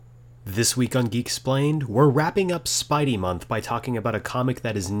This week on Geek Explained, we're wrapping up Spidey Month by talking about a comic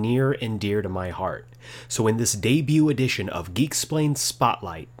that is near and dear to my heart. So in this debut edition of Geek Explained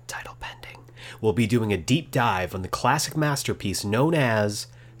Spotlight, title pending, we'll be doing a deep dive on the classic masterpiece known as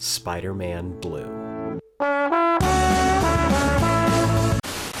Spider-Man Blue.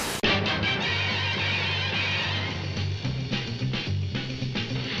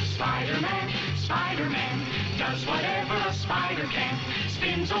 Spider-Man does whatever a spider can.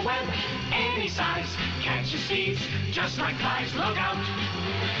 Spins a web any size, catches thieves just like flies. Look out,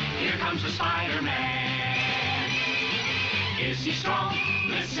 here comes the Spider-Man. Is he strong?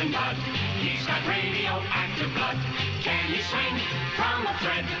 Listen, bud, he's got radioactive blood. Can he swing from a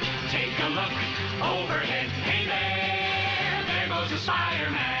thread? Take a look overhead. Hey there goes the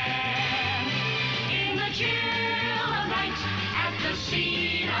Spider-Man. In the chill of night, at the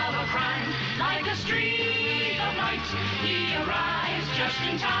scene of a crime, like a streak of light, he arrives just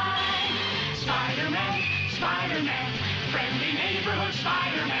in time. Spider-Man, Spider-Man, friendly neighborhood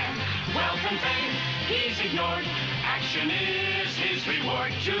Spider-Man. Wealth and fame, he's ignored. Action is his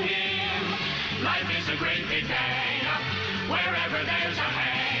reward to him. Life is a great big bang up. Wherever there's a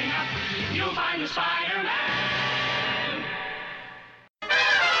hang up, you'll find the Spider-Man.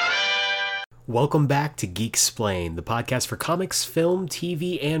 Welcome back to Geek Explain, the podcast for comics, film,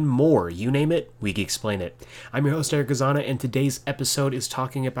 TV, and more. You name it, we Geek Explain it. I'm your host, Eric Gazana, and today's episode is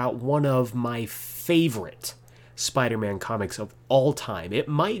talking about one of my favorite Spider-Man comics of all time. It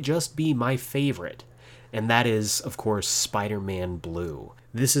might just be my favorite, and that is, of course, Spider-Man Blue.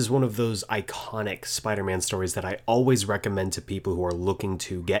 This is one of those iconic Spider-Man stories that I always recommend to people who are looking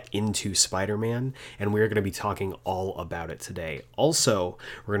to get into Spider-Man, and we're going to be talking all about it today. Also,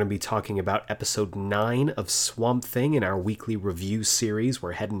 we're going to be talking about episode 9 of Swamp Thing in our weekly review series.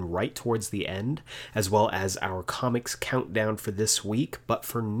 We're heading right towards the end, as well as our comics countdown for this week. But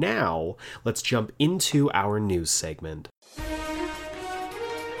for now, let's jump into our news segment.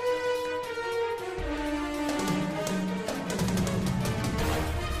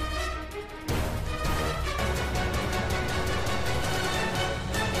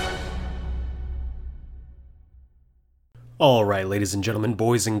 All right, ladies and gentlemen,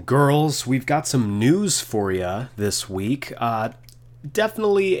 boys and girls, we've got some news for you this week.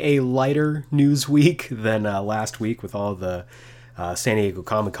 Definitely a lighter news week than last week with all the San Diego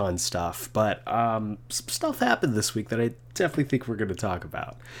Comic-Con stuff, but some stuff happened this week that I definitely think we're going to talk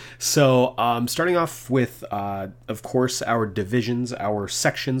about. So, starting off with, of course, our divisions, our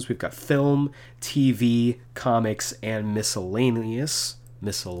sections. We've got film, TV, comics, and miscellaneous.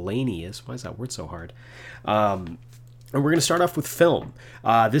 Miscellaneous? Why is that word so hard? And we're going to start off with film.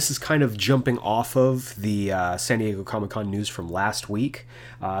 This is kind of jumping off of the San Diego Comic-Con news from last week,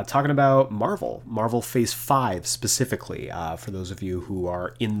 talking about Marvel Phase 5 specifically, for those of you who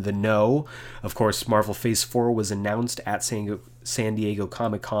are in the know. Of course, Marvel Phase 4 was announced at San Diego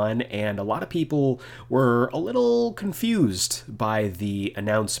Comic-Con, and a lot of people were a little confused by the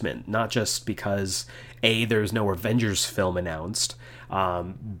announcement, not just because, A, there's no Avengers film announced,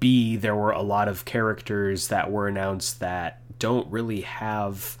 B, there were a lot of characters that were announced that don't really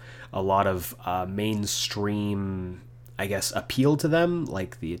have a lot of mainstream, I guess, appeal to them,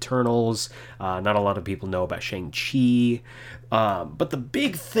 like the Eternals. Not a lot of people know about Shang-Chi. But the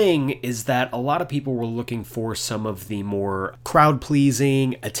big thing is that a lot of people were looking for some of the more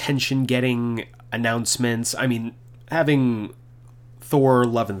crowd-pleasing, attention-getting announcements. I mean, having Thor: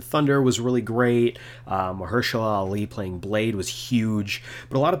 Love and Thunder was really great. Mahershala Ali playing Blade was huge.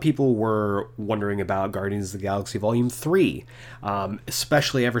 But a lot of people were wondering about Guardians of the Galaxy Volume 3,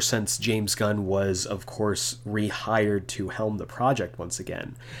 especially ever since James Gunn was, of course, rehired to helm the project once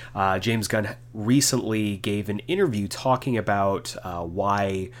again. James Gunn recently gave an interview talking about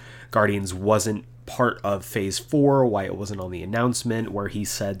why Guardians wasn't part of Phase 4, why it wasn't on the announcement, where he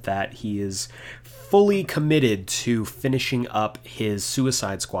said that he is fully committed to finishing up his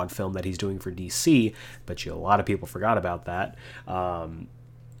Suicide Squad film that he's doing for DC, but a lot of people forgot about that.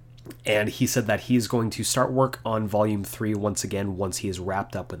 And he said that he's going to start work on Volume 3 once again once he is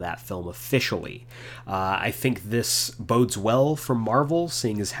wrapped up with that film officially. I think this bodes well for Marvel,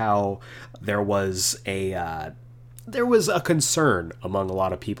 seeing as how there was a concern among a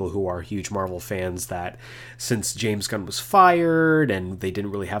lot of people who are huge Marvel fans that since James Gunn was fired and they didn't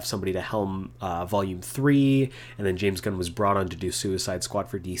really have somebody to helm Volume 3, and then James Gunn was brought on to do Suicide Squad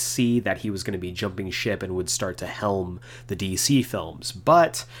for DC, that he was going to be jumping ship and would start to helm the DC films.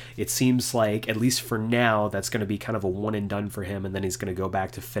 But it seems like, at least for now, that's going to be kind of a one and done for him, and then he's going to go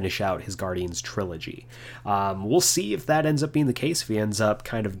back to finish out his Guardians trilogy. We'll see if that ends up being the case, if he ends up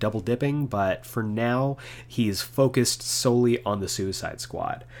kind of double dipping, but for now, he is focused focused solely on the Suicide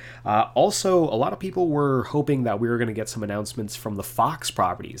Squad. Also, a lot of people were hoping that we were going to get some announcements from the Fox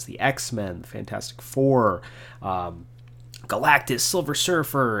properties, the X-Men, the Fantastic Four, Galactus, Silver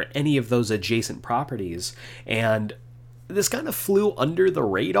Surfer, any of those adjacent properties. And this kind of flew under the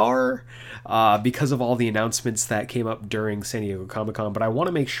radar because of all the announcements that came up during San Diego Comic-Con, but I want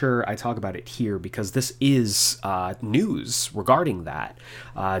to make sure I talk about it here because this is news regarding that.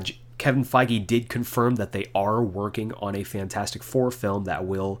 Kevin Feige did confirm that they are working on a Fantastic Four film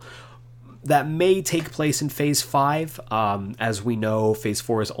that may take place in Phase 5. As we know, Phase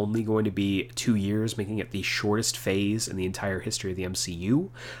 4 is only going to be 2 years, making it the shortest phase in the entire history of the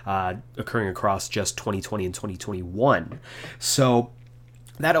MCU, occurring across just 2020 and 2021. So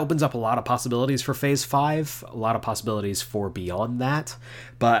that opens up a lot of possibilities for Phase 5, a lot of possibilities for beyond that,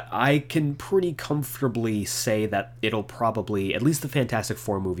 but I can pretty comfortably say that it'll probably, at least the Fantastic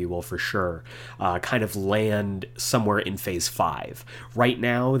Four movie will for sure, kind of land somewhere in Phase 5. Right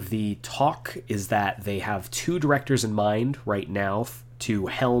now, the talk is that they have 2 directors in mind right now to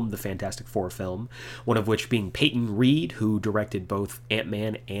helm the Fantastic Four film, one of which being Peyton Reed, who directed both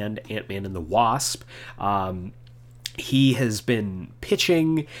Ant-Man and Ant-Man and the Wasp. He has been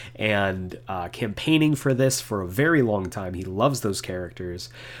pitching and campaigning for this for a very long time. He loves those characters,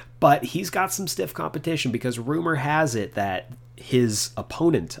 but he's got some stiff competition because rumor has it that his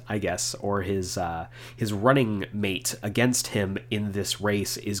opponent, I guess, or his running mate against him in this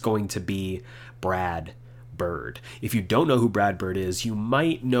race is going to be Brad Bird. If you don't know who Brad Bird is, you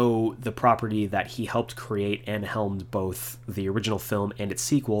might know the property that he helped create and helmed both the original film and its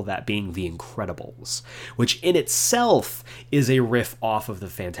sequel, that being The Incredibles, which in itself is a riff off of the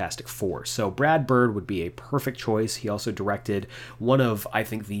Fantastic Four. So Brad Bird would be a perfect choice. He also directed one of, I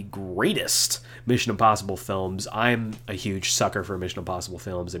think, the greatest Mission Impossible films. I'm a huge sucker for Mission Impossible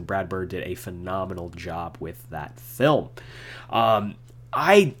films, and Brad Bird did a phenomenal job with that film.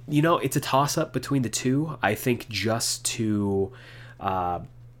 It's a toss-up between the two. I think just to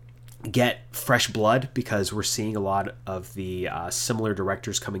get fresh blood, because we're seeing a lot of the similar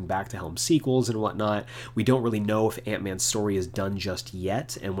directors coming back to helm sequels and whatnot. We don't really know if Ant-Man's story is done just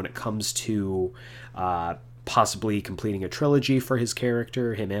yet, and when it comes to possibly completing a trilogy for his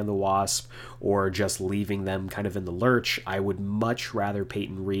character, him and the Wasp, or just leaving them kind of in the lurch, I would much rather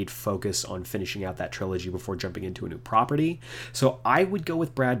Peyton Reed focus on finishing out that trilogy before jumping into a new property. So I would go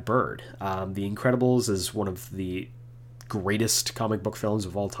with Brad Bird. The Incredibles is one of the greatest comic book films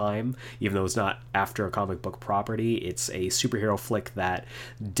of all time, even though it's not after a comic book property. It's a superhero flick that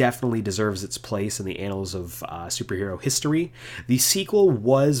definitely deserves its place in the annals of superhero history. The sequel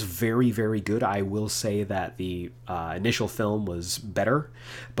was very, very good. I will say that the initial film was better,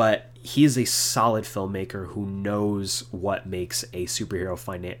 but he is a solid filmmaker who knows what makes a superhero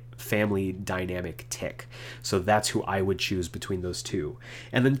family dynamic tick. So that's who I would choose between those two.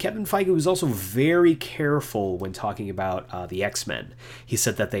 And then Kevin Feige was also very careful when talking about the X-Men. He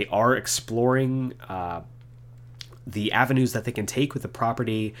said that they are exploring the avenues that they can take with the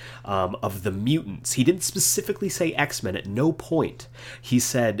property of the mutants. He didn't specifically say X-Men at no point. He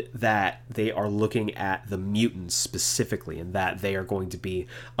said that they are looking at the mutants specifically, and that they are going to be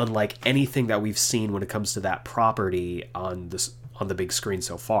unlike anything that we've seen when it comes to that property on the big screen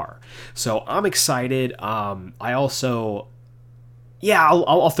so far. So I'm excited. I also,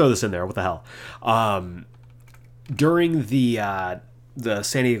 I'll throw this in there. What the hell? During the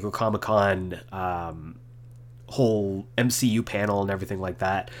San Diego Comic-Con whole MCU panel and everything like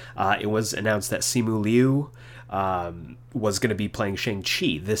that, it was announced that Simu Liu was going to be playing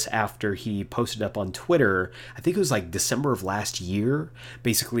Shang-Chi. This after he posted up on Twitter, I think it was like December of last year,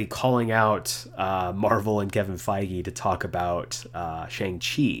 basically calling out Marvel and Kevin Feige to talk about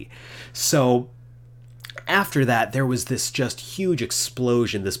Shang-Chi. So after that, there was this just huge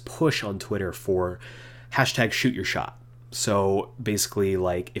explosion, this push on Twitter for hashtag shoot your shot. So basically,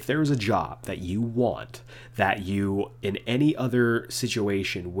 like, if there was a job that you want, that you in any other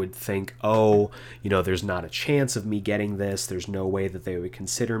situation would think, oh, there's not a chance of me getting this, there's no way that they would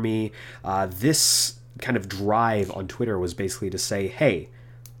consider me, this kind of drive on Twitter was basically to say, hey,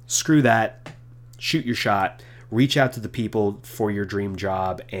 screw that, shoot your shot, reach out to the people for your dream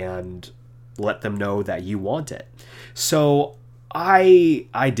job and let them know that you want it. So I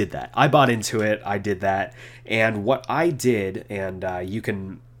did that. I bought into it. I did that. And what I did, and you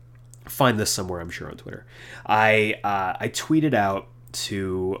can find this somewhere, I'm sure, on Twitter, I tweeted out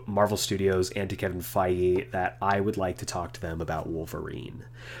to Marvel Studios and to Kevin Feige that I would like to talk to them about Wolverine.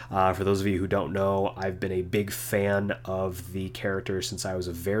 For those of you who don't know, I've been a big fan of the character since I was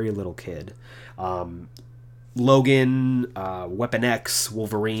a very little kid. Logan, Weapon X,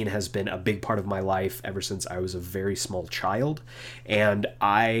 Wolverine has been a big part of my life ever since I was a very small child, and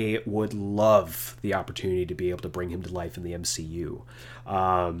I would love the opportunity to be able to bring him to life in the MCU.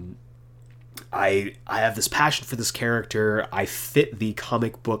 I have this passion for this character. I fit the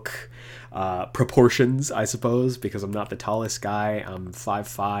comic book proportions, I suppose, because I'm not the tallest guy. I'm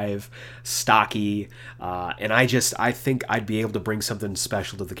 5'5", stocky, and I think I'd be able to bring something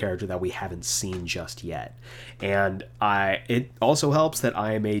special to the character that we haven't seen just yet. And it also helps that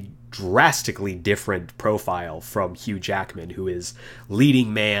I am a drastically different profile from Hugh Jackman, who is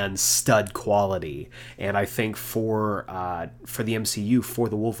leading man stud quality. And I think for the MCU, for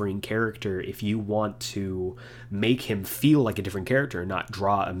the Wolverine character, if you want to make him feel like a different character and not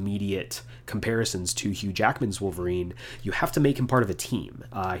draw immediate comparisons to Hugh Jackman's Wolverine, you have to make him part of a team.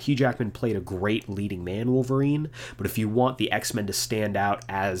 Hugh Jackman played a great leading man Wolverine, but if you want the X-Men to stand out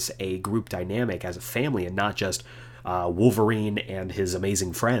as a group dynamic, as a family, and not just Wolverine and his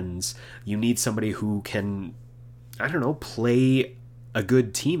amazing friends, you need somebody who can, I don't know, play a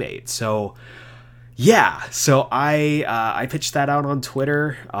good teammate. So yeah, so I pitched that out on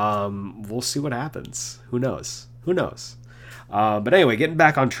Twitter. We'll see what happens. Who knows? But anyway, getting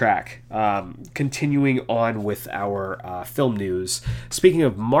back on track, continuing on with our film news. Speaking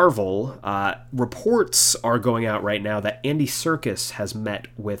of Marvel, reports are going out right now that Andy Serkis has met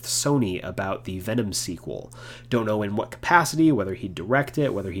with Sony about the Venom sequel. Don't know in what capacity, whether he'd direct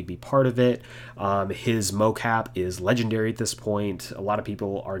it, whether he'd be part of it. His mocap is legendary at this point. A lot of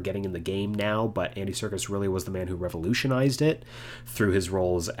people are getting in the game now, but Andy Serkis really was the man who revolutionized it through his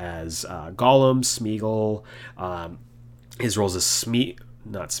roles as Gollum, Smeagol, his roles as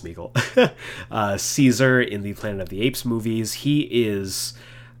Caesar in the Planet of the Apes movies. He is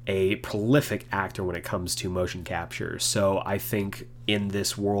a prolific actor when it comes to motion capture. So I think in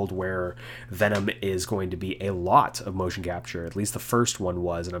this world where Venom is going to be a lot of motion capture, at least the first one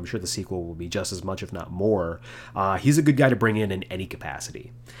was, and I'm sure the sequel will be just as much, if not more, he's a good guy to bring in any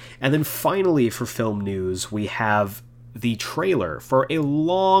capacity. And then finally, for film news, we have the trailer for a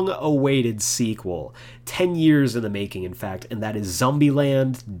long-awaited sequel, 10 years in the making, in fact, and that is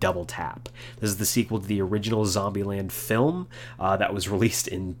Zombieland Double Tap. This is the sequel to the original Zombieland film that was released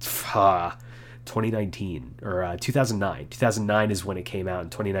in 2019, or 2009. 2009 is when it came out,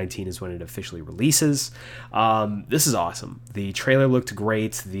 and 2019 is when it officially releases. This is awesome. The trailer looked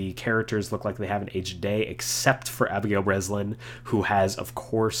great. The characters look like they haven't aged a day, except for Abigail Breslin, who has, of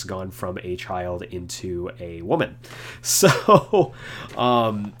course, gone from a child into a woman. So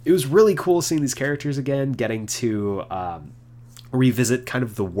it was really cool seeing these characters again, getting to revisit kind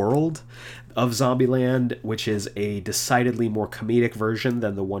of the world of Zombieland, which is a decidedly more comedic version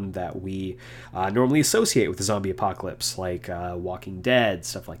than the one that we normally associate with the zombie apocalypse, like Walking Dead,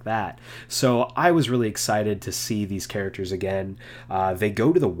 stuff like that. So I was really excited to see these characters again. They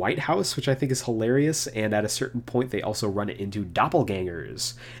go to the White House, which I think is hilarious, and at a certain point they also run into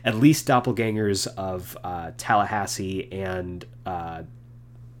doppelgangers, at least doppelgangers of Tallahassee and why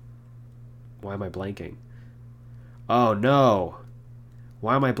am I blanking? Oh no.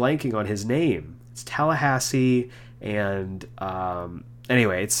 Why am I blanking on his name? It's Tallahassee, and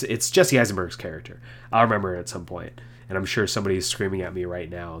anyway, it's Jesse Eisenberg's character. I'll remember it at some point, and I'm sure somebody's screaming at me right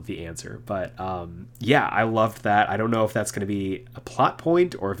now the answer. But yeah, I loved that. I don't know if that's going to be a plot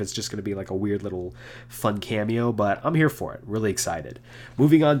point or if it's just going to be like a weird little fun cameo, but I'm here for it. Really excited.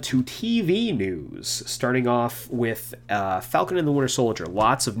 Moving on to TV news, starting off with Falcon and the Winter Soldier.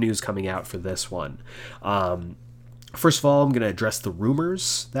 Lots of news coming out for this one. First of all, I'm going to address the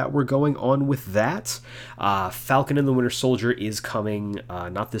rumors that were going on with that. Falcon and the Winter Soldier is coming,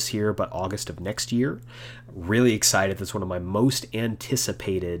 not this year, but August of next year. Really excited. That's one of my most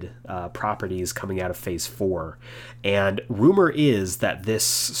anticipated properties coming out of Phase 4. And rumor is that this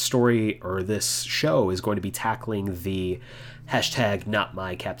story, or this show, is going to be tackling the hashtag not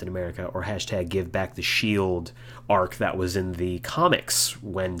my Captain America, or hashtag give back the shield arc that was in the comics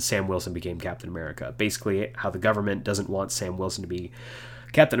when Sam Wilson became Captain America. Basically, how the government doesn't want Sam Wilson to be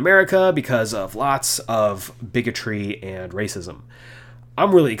Captain America because of lots of bigotry and racism.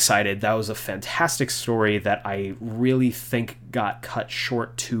 I'm really excited. That was a fantastic story that I really think got cut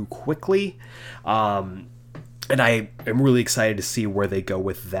short too quickly. And I am really excited to see where they go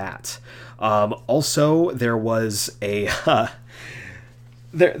with that. Also, there was a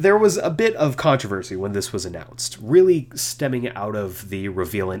there was a bit of controversy when this was announced, really stemming out of the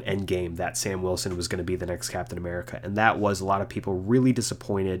reveal in Endgame that Sam Wilson was going to be the next Captain America, and that was a lot of people really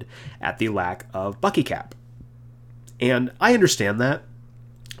disappointed at the lack of Bucky Cap. And I understand that.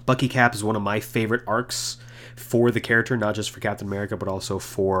 Bucky Cap is one of my favorite arcs for the character, not just for Captain America, but also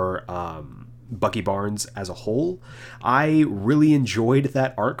for Bucky Barnes as a whole. I really enjoyed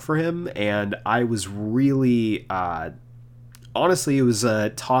that arc for him, and I was really, honestly, it was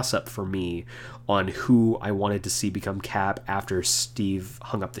a toss-up for me on who I wanted to see become Cap after Steve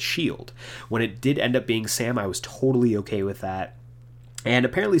hung up the shield. When it did end up being Sam, I was totally okay with that. And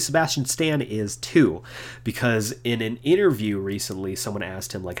apparently Sebastian Stan is too, because in an interview recently, someone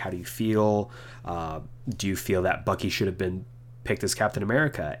asked him, like, how do you feel? Do you feel that Bucky should have been picked as Captain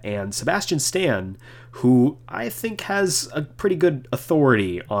America? And Sebastian Stan, who I think has a pretty good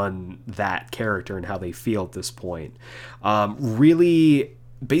authority on that character and how they feel at this point, really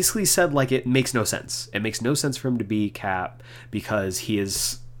basically said, like, it makes no sense. It makes no sense for him to be Cap because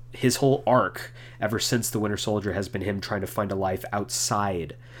his whole arc ever since the Winter Soldier has been him trying to find a life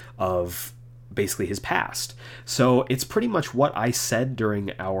outside of basically his past. So it's pretty much what I said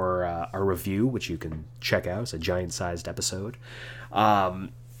during our review, which you can check out. It's a giant-sized episode.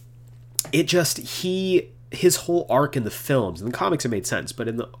 His whole arc in the films, in the comics it made sense, but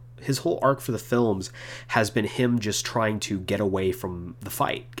his whole arc for the films has been him just trying to get away from the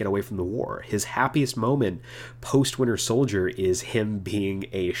fight, get away from the war. His happiest moment post-Winter Soldier is him being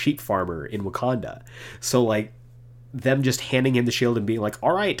a sheep farmer in Wakanda. So, like, them just handing him the shield and being like,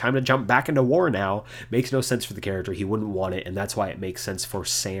 all right, time to jump back into war now, makes no sense for the character. He wouldn't want it, and that's why it makes sense for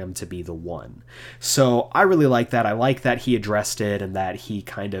Sam to be the one. So I really like that. I like that he addressed it and that he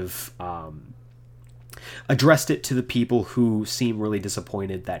kind of addressed it to the people who seem really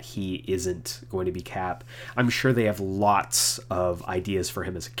disappointed that he isn't going to be Cap. I'm sure they have lots of ideas for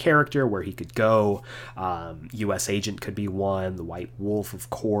him as a character, where he could go. U.S. Agent could be one, the White Wolf, of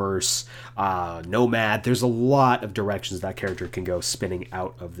course, Nomad. There's a lot of directions that character can go spinning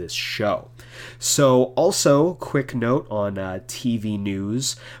out of this show. So also, quick note on TV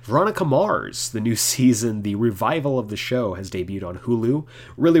news, Veronica Mars, the new season, the revival of the show, has debuted on Hulu.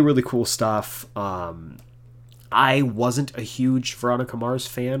 Really, really cool stuff. I wasn't a huge Veronica Mars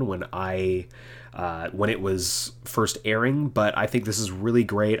fan when it was first airing, but I think this is really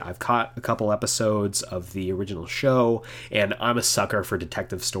great. I've caught a couple episodes of the original show, and I'm a sucker for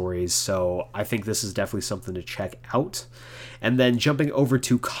detective stories, so I think this is definitely something to check out. And then jumping over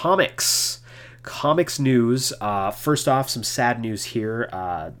to comics news. First off, some sad news here.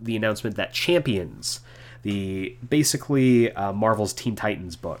 The announcement that Champions, Marvel's Teen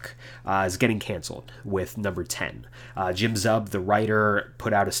Titans book, is getting canceled with number 10. Jim Zub, the writer,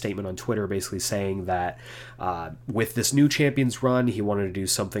 put out a statement on Twitter basically saying that with this new Champions run, he wanted to do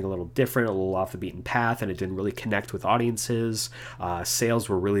something a little different, a little off the beaten path, and it didn't really connect with audiences. Sales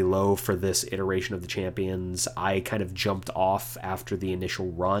were really low for this iteration of the Champions. I kind of jumped off after the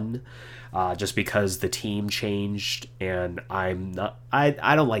initial run, just because the team changed, and I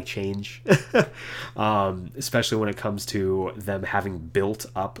don't like change, especially when it comes to them having built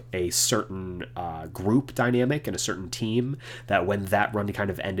up a certain group dynamic and a certain team, that when that run kind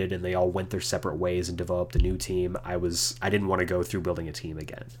of ended and they all went their separate ways and developed a new team, I didn't want to go through building a team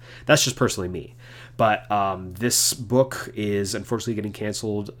again. That's just personally me. But this book is unfortunately getting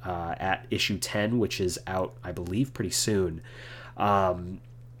canceled at issue 10, which is out, I believe, pretty soon.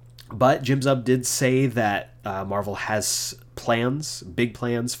 But Jim Zub did say that Marvel has big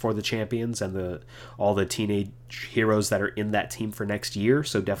plans for the Champions and all the teenage heroes that are in that team for next year,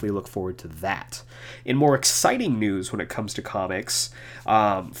 so definitely look forward to that. In more exciting news when it comes to comics,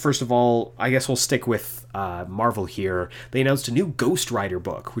 first of all, I guess we'll stick with Marvel here. They announced a new Ghost Rider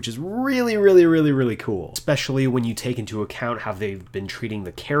book, which is really, really, really, really cool, especially when you take into account how they've been treating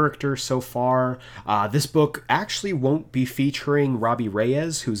the character so far. This book actually won't be featuring Robbie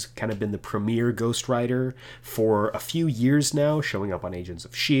Reyes, who's kind of been the premier Ghost Rider for a few years now, showing up on Agents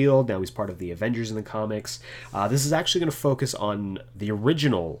of S.H.I.E.L.D. Now he's part of the Avengers in the comics. This is actually going to focus on the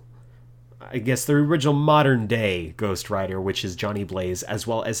original modern day Ghost Rider, which is Johnny Blaze, as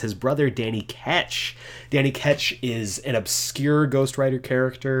well as his brother Danny Ketch. Danny Ketch is an obscure Ghost Rider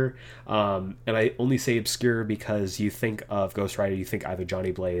character, and I only say obscure because you think of Ghost Rider, you think either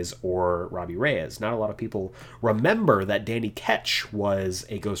Johnny Blaze or Robbie Reyes. Not a lot of people remember that Danny Ketch was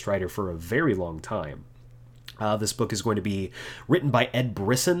a Ghost Rider for a very long time. This book is going to be written by Ed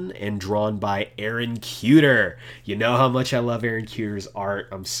Brisson and drawn by Aaron Kuder. You know how much I love Aaron Kuder's art.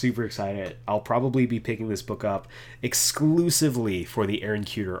 I'm super excited. I'll probably be picking this book up exclusively for the Aaron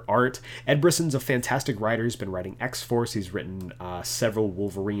Kuder art. Ed Brisson's a fantastic writer. He's been writing X-Force. He's written several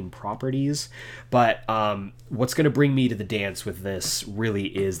Wolverine properties. But what's going to bring me to the dance with this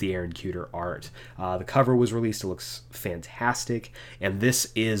really is the Aaron Kuder art. The cover was released. It looks fantastic. And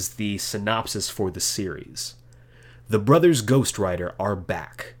this is the synopsis for the series. The brothers Ghost Rider are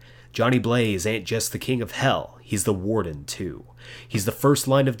back. Johnny Blaze ain't just the king of hell, he's the warden too. He's the first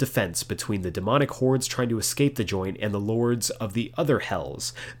line of defense between the demonic hordes trying to escape the joint and the lords of the other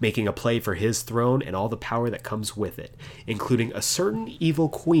hells, making a play for his throne and all the power that comes with it, including a certain evil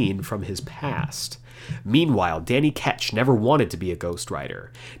queen from his past. Meanwhile, Danny Ketch never wanted to be a Ghost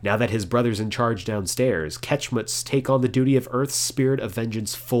Rider. Now that his brother's in charge downstairs, Ketch must take on the duty of Earth's Spirit of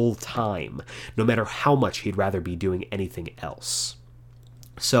Vengeance full time, no matter how much he'd rather be doing anything else.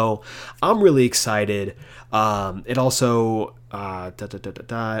 So, I'm really excited. It also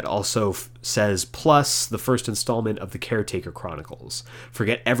says, plus the first installment of the Caretaker Chronicles.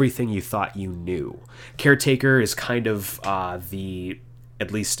 Forget everything you thought you knew. Caretaker is kind of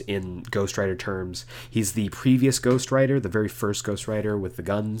at least in Ghost Rider terms, he's the previous Ghost Rider, the very first Ghost Rider with the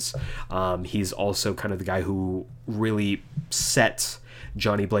guns. He's also kind of the guy who really set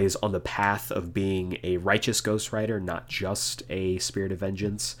Johnny Blaze on the path of being a righteous Ghost Rider, not just a Spirit of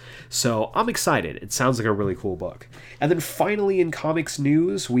Vengeance. So I'm excited. It sounds like a really cool book. And then finally in comics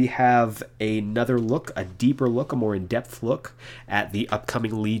news, we have another look, a deeper look, a more in-depth look at the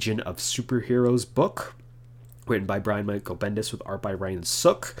upcoming Legion of Superheroes book, written by Brian Michael Bendis with art by Ryan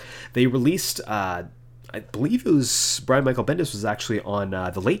Sook. They released, I believe it was Brian Michael Bendis was actually on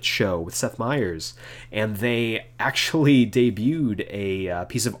The Late Show with Seth Meyers, and they actually debuted a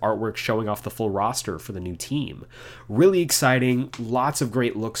piece of artwork showing off the full roster for the new team. Really exciting, lots of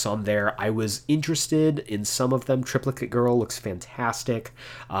great looks on there. I was interested in some of them. Triplicate Girl looks fantastic.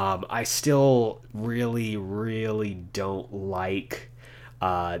 I still really don't like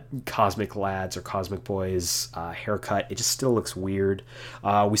Cosmic Lad's or Cosmic Boy's haircut. It just still looks weird.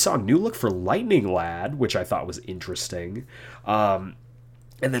 We saw a new look for Lightning Lad, which I thought was interesting. And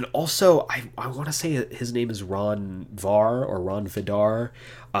then also, I want to say his name is Ron Vidar.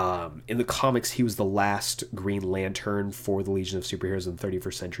 In the comics, he was the last Green Lantern for the Legion of Superheroes in the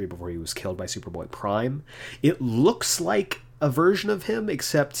 31st century before he was killed by Superboy Prime. It looks like a version of him,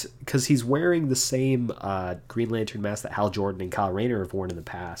 except because he's wearing the same Green Lantern mask that Hal Jordan and Kyle Rayner have worn in the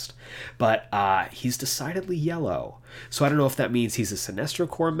past, but he's decidedly yellow. So I don't know if that means he's a Sinestro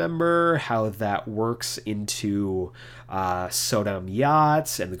Corps member, how that works into Sodam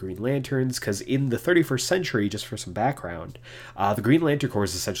Yachts and the Green Lanterns, because in the 31st century, just for some background, the Green Lantern Corps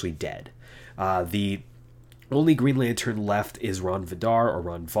is essentially dead. The only Green Lantern left is Ron Vidar, or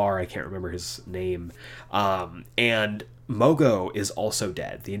Ron Var, I can't remember his name, and Mogo is also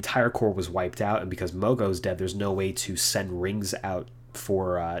dead. The entire Corps was wiped out, and because Mogo's dead, there's no way to send rings out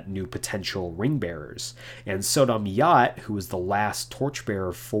for new potential ring bearers. And Sodam Yacht, who was the last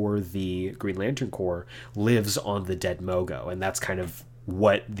torchbearer for the Green Lantern Corps, lives on the dead Mogo, and that's kind of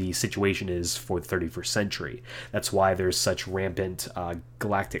what the situation is for the 31st century. That's why there's such rampant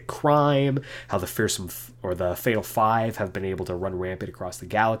galactic crime, how the the Fatal Five have been able to run rampant across the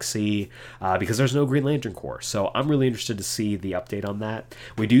galaxy, because there's no Green Lantern Corps. So I'm really interested to see the update on that.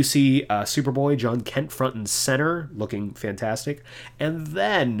 We do see Superboy, John Kent front and center, looking fantastic. And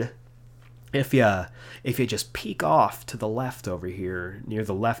then if you just peek off to the left over here, near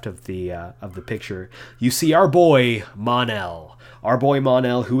the left of the picture, you see our boy Mon-El. Our boy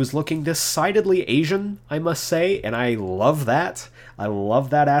Mon-El, who is looking decidedly Asian, I must say, and I love that. I love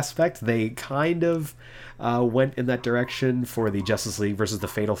that aspect. They kind of went in that direction for the Justice League versus the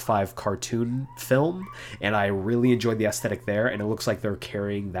Fatal Five cartoon film, and I really enjoyed the aesthetic there, and it looks like they're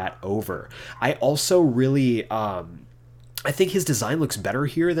carrying that over. I also really I think his design looks better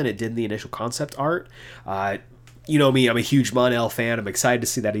here than it did in the initial concept art. You know me, I'm a huge Mon-El fan. I'm excited to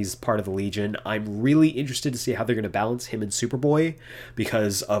see that he's part of the Legion. I'm really interested to see how they're going to balance him and Superboy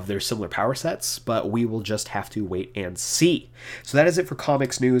because of their similar power sets, but we will just have to wait and see. So that is it for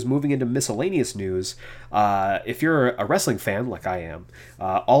comics news. Moving into miscellaneous news, if you're a wrestling fan like I am,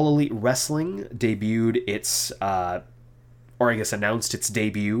 All Elite Wrestling debuted announced its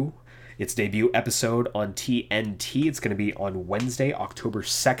debut episode on TNT. It's going to be on Wednesday, October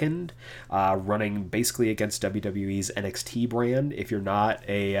 2nd, running basically against WWE's NXT brand. If you're not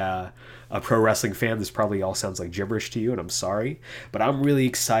a pro wrestling fan, this probably all sounds like gibberish to you, and I'm sorry. But I'm really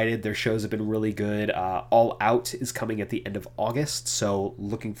excited. Their shows have been really good. All Out is coming at the end of August, so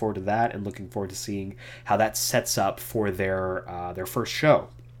looking forward to that and looking forward to seeing how that sets up for their first show.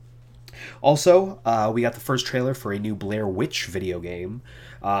 Also, we got the first trailer for a new Blair Witch video game.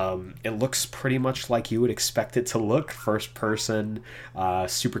 It looks pretty much like you would expect it to look. First person,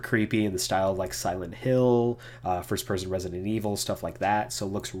 super creepy in the style of like Silent Hill, first person Resident Evil, stuff like that. So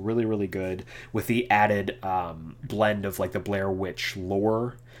it looks really, really good with the added blend of like the Blair Witch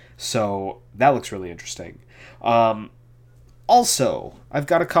lore. So that looks really interesting. Also, I've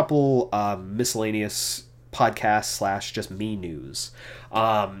got a couple miscellaneous podcast / just me news.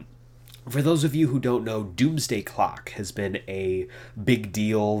 For those of you who don't know, Doomsday Clock has been a big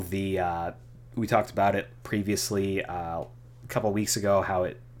deal. We talked about it previously a couple weeks ago, how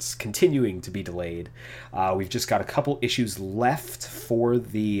it's continuing to be delayed. We've just got a couple issues left for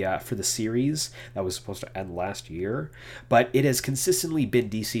the series that was supposed to end last year, but it has consistently been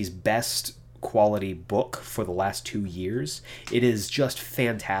DC's best quality book for the last 2 years. It is just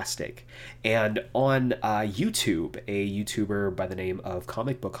fantastic. And on YouTube, a YouTuber by the name of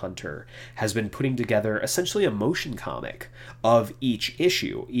Comic Book Hunter has been putting together essentially a motion comic of each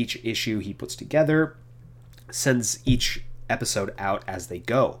issue. Each issue he puts together, sends each episode out as they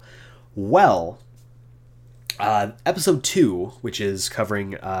go. Well, episode 2, which is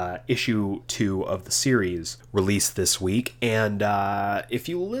covering issue 2 of the series, released this week. And if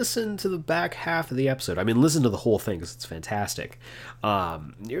you listen to the back half of the episode, I mean, listen to the whole thing because it's fantastic.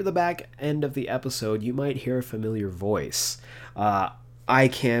 Near the back end of the episode, you might hear a familiar voice. I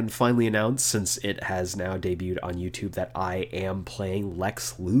can finally announce, since it has now debuted on YouTube, that I am playing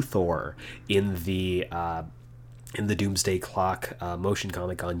Lex Luthor in the Doomsday Clock motion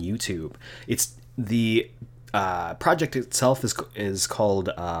comic on YouTube. It's the project itself is called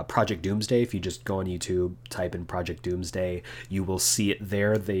Project Doomsday. If you just go on YouTube, type in Project Doomsday, you will see it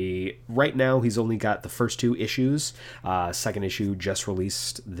there. Right now he's only got the first 2 issues. Second issue just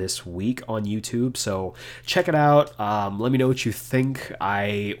released this week on YouTube, so check it out. Let me know what you think.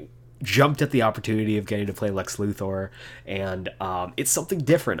 I jumped at the opportunity of getting to play Lex Luthor, and it's something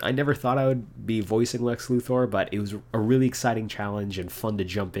different. I never thought I would be voicing Lex Luthor, but it was a really exciting challenge and fun to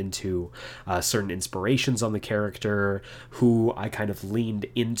jump into certain inspirations on the character, who I kind of leaned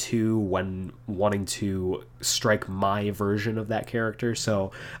into when wanting to strike my version of that character.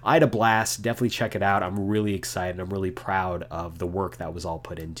 So I had a blast. Definitely check it out. I'm really excited. I'm really proud of the work that was all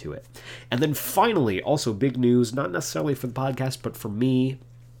put into it. And then finally, also big news, not necessarily for the podcast, but for me,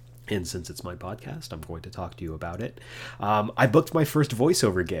 and since it's my podcast, I'm going to talk to you about it. I booked my first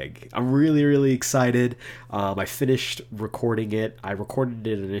voiceover gig. I'm really, really excited. I finished recording it. I recorded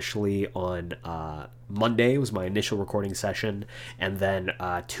it initially on Monday. It was my initial recording session. And then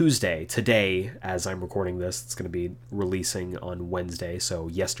Tuesday, today, as I'm recording this, it's going to be releasing on Wednesday, so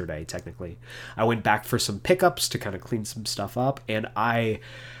yesterday, technically. I went back for some pickups to kind of clean some stuff up, and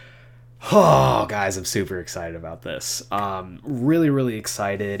oh, guys, I'm super excited about this. Really, really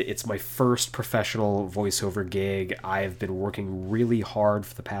excited. It's my first professional voiceover gig. I've been working really hard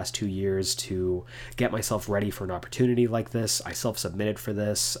for the past 2 years to get myself ready for an opportunity like this. I self-submitted for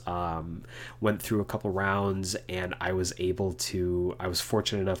this, went through a couple rounds, and I was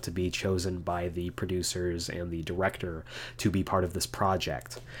fortunate enough to be chosen by the producers and the director to be part of this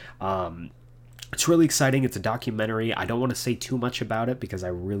project. It's really exciting. It's a documentary. I don't want to say too much about it because I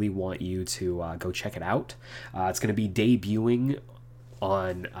really want you to go check it out. It's going to be debuting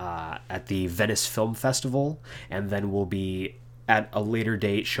on at the Venice Film Festival, and then will be at a later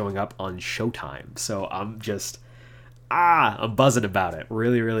date showing up on Showtime. So I'm buzzing about it.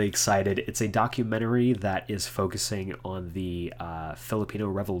 Really, really excited. It's a documentary that is focusing on the Filipino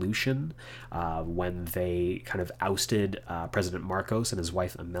Revolution, when they kind of ousted President Marcos and his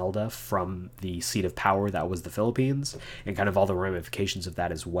wife Imelda from the seat of power that was the Philippines, and kind of all the ramifications of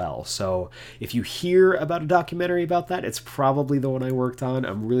that as well. So if you hear about a documentary about that, it's probably the one I worked on.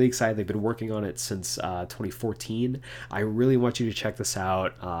 I'm really excited. They've been working on it since 2014. I really want you to check this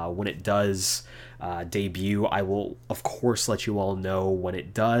out. When it does debut, I will of course let you all know when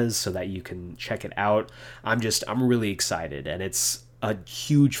it does so that you can check it out. I'm really excited, and it's a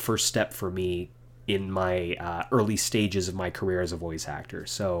huge first step for me in my early stages of my career as a voice actor.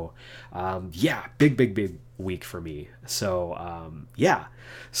 So big week for me. So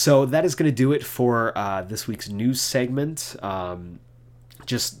so that is going to do it for this week's news segment.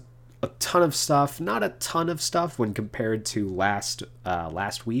 Just a ton of stuff, not a ton of stuff when compared to last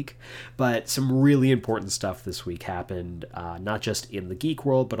week, but some really important stuff this week happened, not just in the geek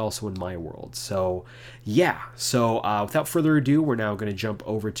world, but also in my world. So without further ado, we're now going to jump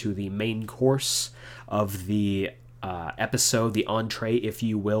over to the main course of the episode, the entree, if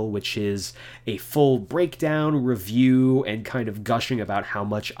you will, which is a full breakdown, review, and kind of gushing about how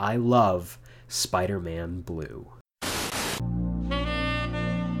much I love Spider-Man Blue.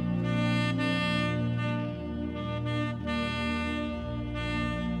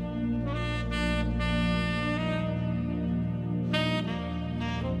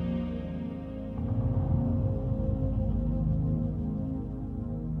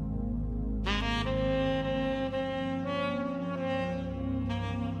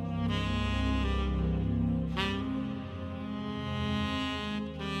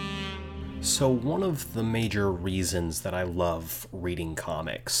 So one of the major reasons that I love reading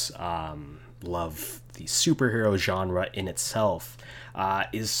comics, love the superhero genre in itself,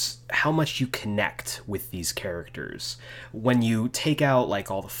 is how much you connect with these characters. When you take out like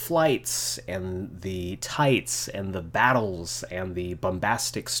all the flights and the tights and the battles and the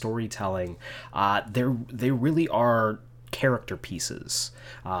bombastic storytelling, they really are character pieces.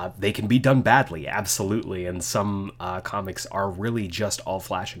 They can be done badly, absolutely, and some comics are really just all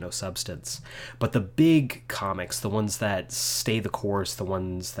flash and no substance. But the big comics, the ones that stay the course, the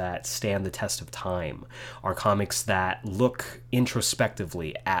ones that stand the test of time, are comics that look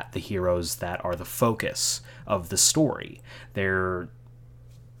introspectively at the heroes that are the focus of the story. They're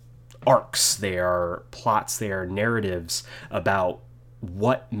arcs, they are plots, they are narratives about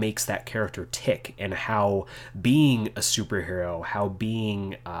what makes that character tick, and how being a superhero, how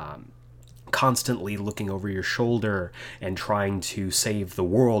being constantly looking over your shoulder and trying to save the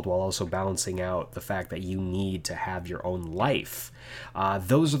world while also balancing out the fact that you need to have your own life.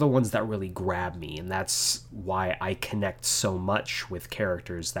 Those are the ones that really grab me, and that's why I connect so much with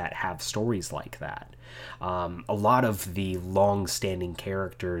characters that have stories like that. A lot of the long-standing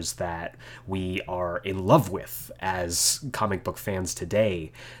characters that we are in love with as comic book fans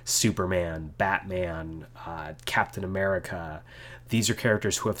today, Superman, Batman, Captain America, these are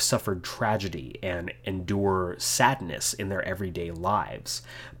characters who have suffered tragedy and endure sadness in their everyday lives.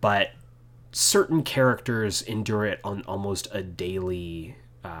 But certain characters endure it on almost a daily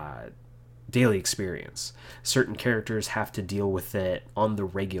experience. Certain characters have to deal with it on the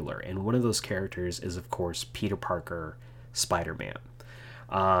regular, and one of those characters is, of course, Peter Parker, Spider-Man.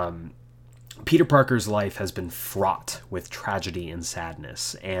 Peter Parker's life has been fraught with tragedy and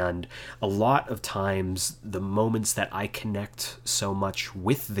sadness, and a lot of times the moments that I connect so much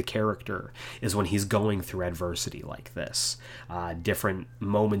with the character is when he's going through adversity like this. Different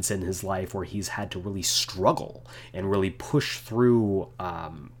moments in his life where he's had to really struggle and really push through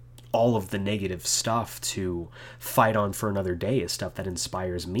all of the negative stuff to fight on for another day is stuff that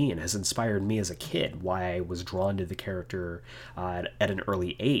inspires me and has inspired me as a kid, why I was drawn to the character at an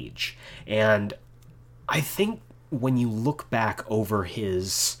early age. And I think when you look back over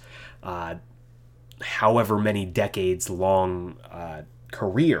his however many decades long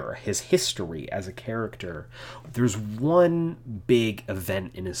career, his history as a character, there's one big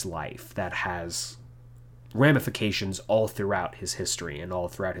event in his life that has ramifications all throughout his history and all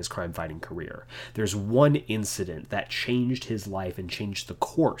throughout his crime-fighting career. There's one incident that changed his life and changed the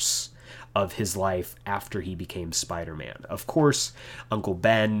course of his life after he became Spider-Man. Of course, Uncle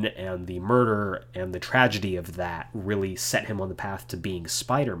Ben and the murder and the tragedy of that really set him on the path to being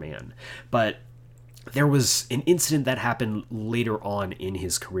Spider-Man. But there was an incident that happened later on in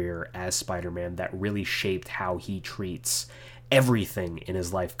his career as Spider-Man that really shaped how he treats everything in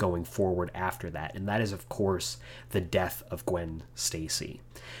his life going forward after that, and that is, of course, the death of Gwen Stacy.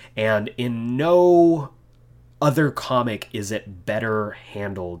 And in no other comic is it better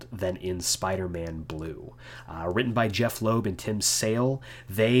handled than in Spider-Man Blue. Written by Jeff Loeb and Tim Sale,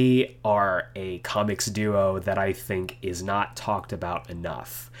 they are a comics duo that I think is not talked about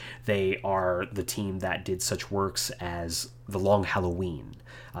enough. They are the team that did such works as The Long Halloween,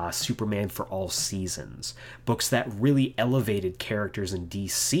 Superman for All Seasons, books that really elevated characters in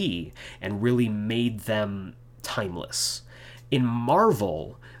DC and really made them timeless. In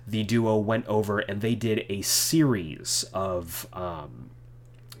Marvel, the duo went over and they did a series of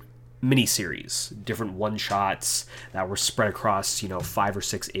miniseries, different one-shots that were spread across, 5 or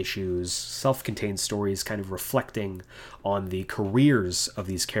 6 issues, self-contained stories kind of reflecting on the careers of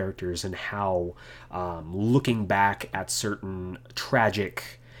these characters and how, looking back at certain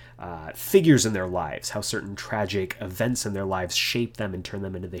tragic figures in their lives, how certain tragic events in their lives shaped them and turned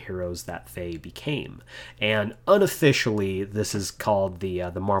them into the heroes that they became. And unofficially, this is called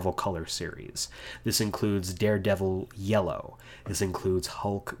the Marvel Color Series. This includes Daredevil Yellow. This includes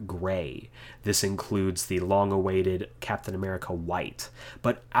Hulk Gray. This includes the long-awaited Captain America White.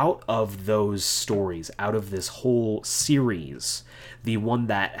 But out of those stories, out of this whole series, the one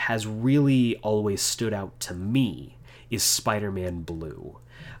that has really always stood out to me is Spider-Man Blue.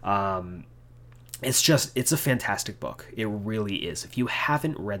 It's a fantastic book. It really is. If you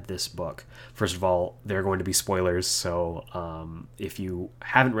haven't read this book, first of all, there are going to be spoilers, so if you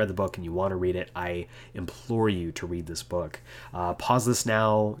haven't read the book and you want to read it, I implore you to read this book. Pause this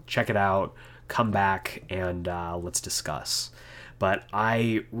now, check it out, come back, and let's discuss. But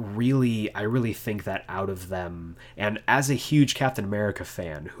I really think that out of them, and as a huge Captain America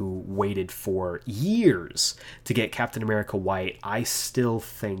fan who waited for years to get Captain America White, I still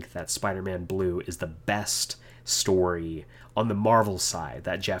think that Spider-Man Blue is the best story on the Marvel side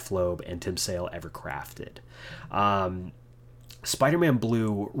that Jeff Loeb and Tim Sale ever crafted. Spider-Man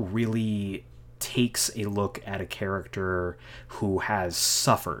Blue really takes a look at a character who has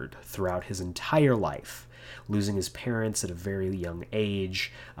suffered throughout his entire life, losing his parents at a very young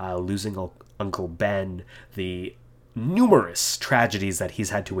age, losing Uncle Ben, the numerous tragedies that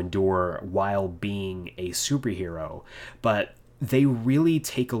he's had to endure while being a superhero. But they really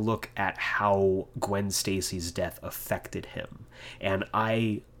take a look at how Gwen Stacy's death affected him, and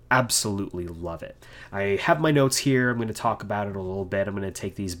I absolutely love it. I have my notes here. I'm going to talk about it a little bit. I'm going to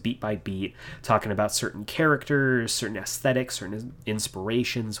take these beat by beat, talking about certain characters, certain aesthetics, certain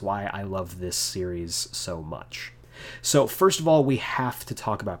inspirations, why I love this series so much. So first of all, we have to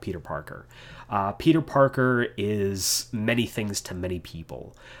talk about Peter Parker. Peter Parker is many things to many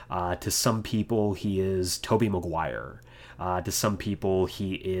people. To some people, he is Tobey Maguire. To some people,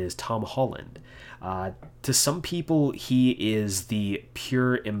 he is Tom Holland. To some people, he is the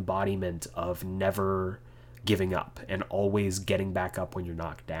pure embodiment of never giving up and always getting back up when you're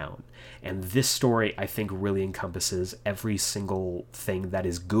knocked down. And this story, I think, really encompasses every single thing that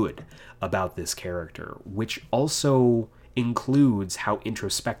is good about this character, which also includes how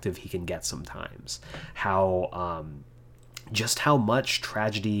introspective he can get sometimes, how just how much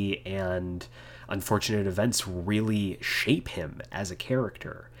tragedy and unfortunate events really shape him as a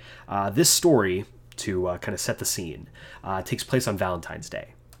character. This story, to kind of set the scene, takes place on Valentine's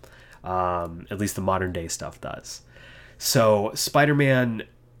Day. At least the modern day stuff does. So Spider-Man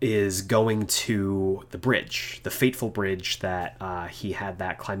is going to the bridge, the fateful bridge that he had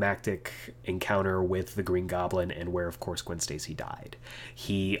that climactic encounter with the Green Goblin, and where, of course, Gwen Stacy died.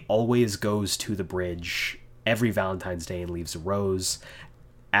 He always goes to the bridge every Valentine's Day and leaves a rose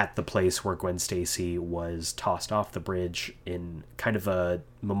at the place where Gwen Stacy was tossed off the bridge in kind of a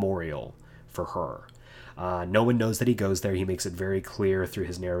memorial for her. No one knows that he goes there. He makes it very clear through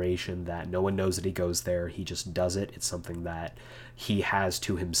his narration that no one knows that he goes there. He just does it. It's something that he has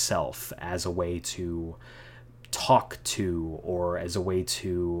to himself as a way to talk to, or as a way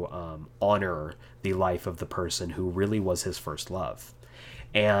to honor the life of the person who really was his first love.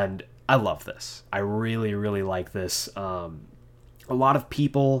 And I love this. I really, really like this. A lot of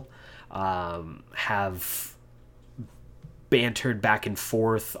people have bantered back and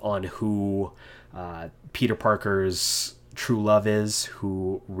forth on who Peter Parker's true love is,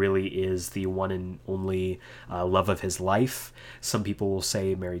 who really is the one and only love of his life. Some people will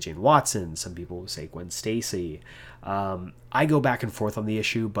say Mary Jane Watson. Some people will say Gwen Stacy. I go back and forth on the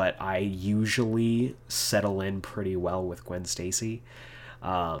issue, but I usually settle in pretty well with Gwen Stacy,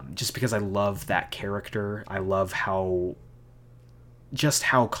 just because I love that character. I love how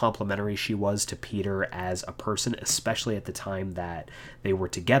complimentary she was to Peter as a person, especially at the time that they were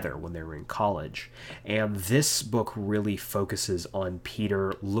together when they were in college. And this book really focuses on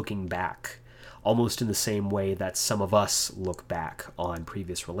Peter looking back, almost in the same way that some of us look back on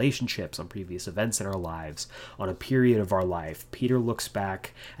previous relationships, on previous events in our lives, on a period of our life. Peter looks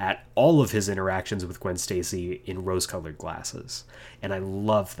back at all of his interactions with Gwen Stacy in rose-colored glasses. And I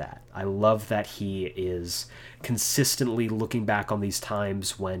love that. I love that he is consistently looking back on these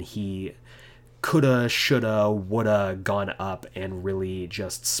times when he coulda, shoulda, woulda gone up and really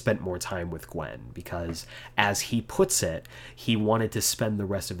just spent more time with Gwen, because, as he puts it, he wanted to spend the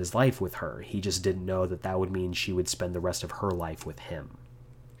rest of his life with her. He just didn't know that that would mean she would spend the rest of her life with him.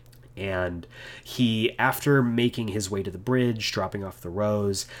 And he, after making his way to the bridge, dropping off the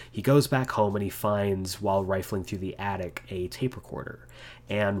rose, he goes back home and he finds, while rifling through the attic, a tape recorder.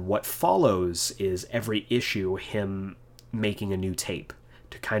 And what follows is every issue him making a new tape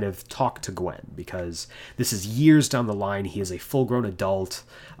to kind of talk to Gwen, because this is years down the line. He is a full-grown adult.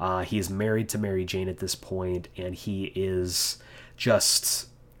 He is married to Mary Jane at this point, and he is just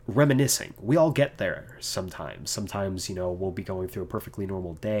reminiscing. We all get there sometimes. Sometimes, we'll be going through a perfectly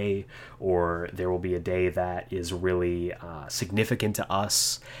normal day, or there will be a day that is really significant to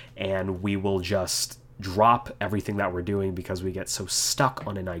us, and we will just drop everything that we're doing because we get so stuck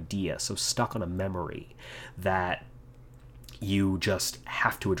on an idea, so stuck on a memory, that you just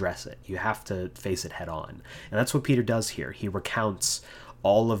have to address it. You have to face it head on. And that's what Peter does here. He recounts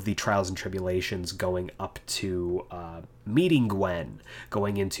all of the trials and tribulations going up to meeting Gwen,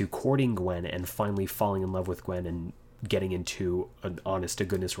 going into courting Gwen, and finally falling in love with Gwen and getting into an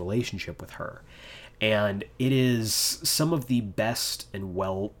honest-to-goodness relationship with her. And it is some of the best and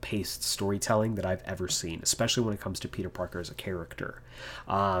well-paced storytelling that I've ever seen, especially when it comes to Peter Parker as a character.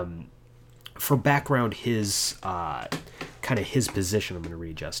 For background, his kind of his position. I'm going to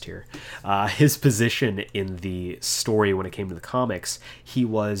readjust here. His position in the story when it came to the comics, he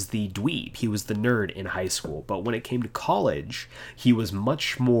was the dweeb. He was the nerd in high school. But when it came to college, he was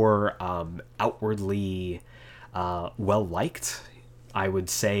much more outwardly well-liked. I would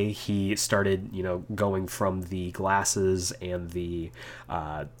say he started, going from the glasses and the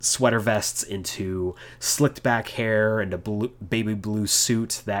sweater vests into slicked back hair and a baby blue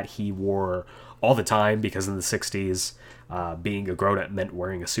suit that he wore all the time, because in the 60s, being a grown-up meant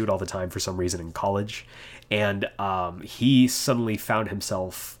wearing a suit all the time for some reason in college. And he suddenly found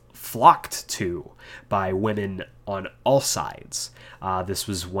himself flocked to by women on all sides. This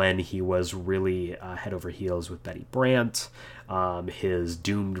was when he was really head over heels with Betty Brant, his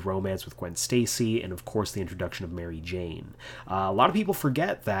doomed romance with Gwen Stacy, and of course the introduction of Mary Jane. A lot of people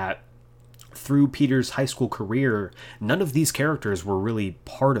forget that through Peter's high school career, none of these characters were really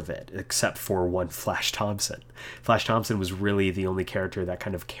part of it, except for one, Flash Thompson. Flash Thompson was really the only character that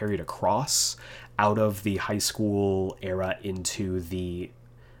kind of carried across out of the high school era into the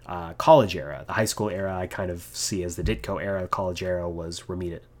college era. The high school era I kind of see as the Ditko era. The college era was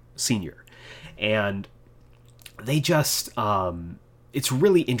Romita Sr. And they just... it's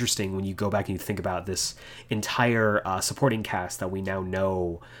really interesting when you go back and you think about this entire supporting cast that we now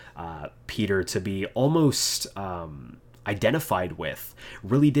know Peter to be almost identified with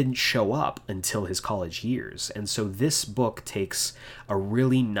really didn't show up until his college years. And so this book takes a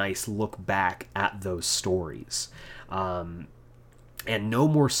really nice look back at those stories. And no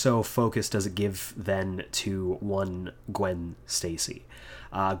more so focus does it give than to one Gwen Stacy.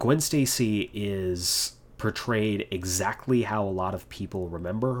 Gwen Stacy is portrayed exactly how a lot of people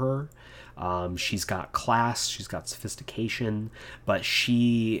remember her. She's got class, she's got sophistication, but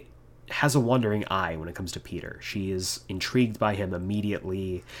she has a wandering eye when it comes to Peter. She is intrigued by him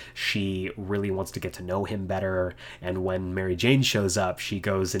immediately. She really wants to get to know him better. And when Mary Jane shows up, she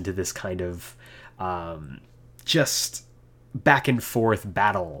goes into this kind of just back and forth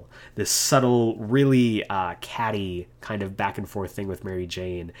battle, this subtle, really catty kind of back and forth thing with Mary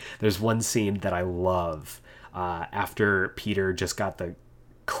Jane. There's one scene that I love after Peter just got the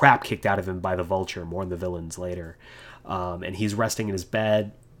crap kicked out of him by the Vulture, more on the villains later, and he's resting in his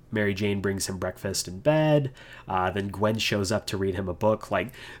bed. Mary Jane brings him breakfast in bed. Then Gwen shows up to read him a book.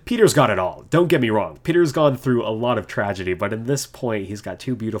 Like, Peter's got it all. Don't get me wrong. Peter's gone through a lot of tragedy, but in this point, he's got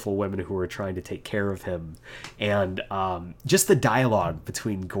two beautiful women who are trying to take care of him. And just the dialogue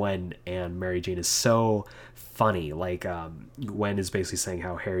between Gwen and Mary Jane is so funny. Like, Gwen is basically saying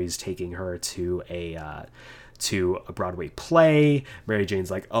how Harry's taking her to a Broadway play. Mary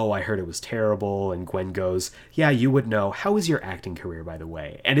Jane's like, oh, I heard it was terrible. And Gwen goes, yeah, you would know. How is your acting career, by the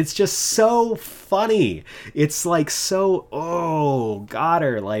way? And it's just so funny. It's like so, oh, got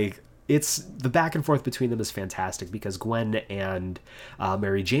her. Like, it's the back and forth between them is fantastic because Gwen and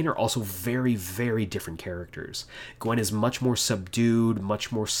Mary Jane are also very, very different characters. Gwen is much more subdued,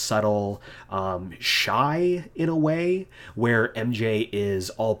 much more subtle, shy in a way, where MJ is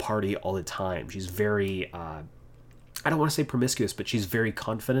all party all the time. She's very... I don't want to say promiscuous, but she's very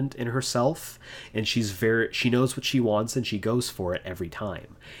confident in herself, and she knows what she wants, and she goes for it every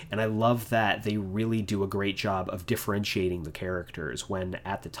time. And I love that they really do a great job of differentiating the characters, when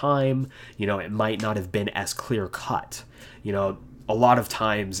at the time, it might not have been as clear cut. A lot of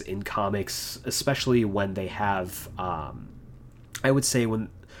times in comics, especially when they have, I would say when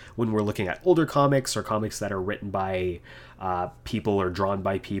we're looking at older comics or comics that are written by people or drawn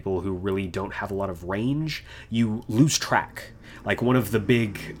by people who really don't have a lot of range, you lose track. Like one of the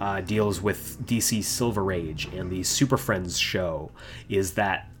big deals with DC Silver Age and the Super Friends show is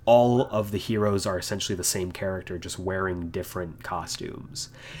that all of the heroes are essentially the same character, just wearing different costumes.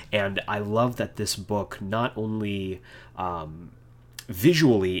 And I love that this book not only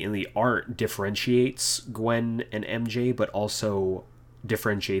visually in the art differentiates Gwen and MJ, but also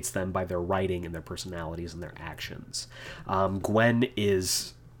differentiates them by their writing and their personalities and their actions. Gwen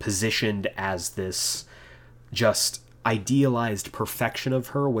is positioned as this just idealized perfection of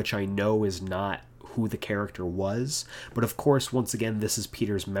her, which I know is not who the character was. But of course, once again, this is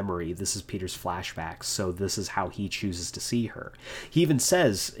Peter's memory. This is Peter's flashbacks. So this is how he chooses to see her. He even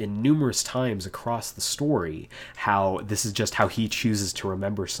says in numerous times across the story how this is just how he chooses to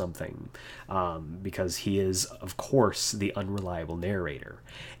remember something. Because he is, of course, the unreliable narrator.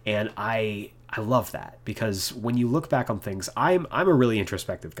 And I love that, because when you look back on things, I'm a really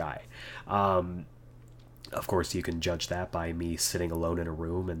introspective guy. Of course, you can judge that by me sitting alone in a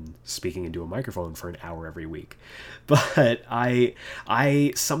room and speaking into a microphone for an hour every week. But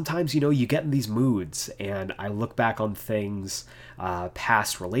I sometimes, you get in these moods, and I look back on things,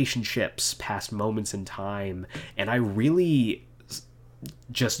 past relationships, past moments in time, and I really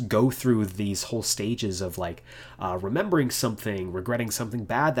just go through these whole stages of like remembering something, regretting something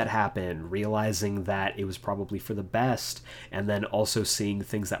bad that happened, realizing that it was probably for the best, and then also seeing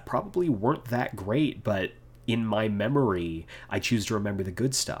things that probably weren't that great, but in my memory, I choose to remember the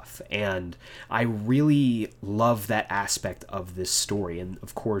good stuff. And I really love that aspect of this story. And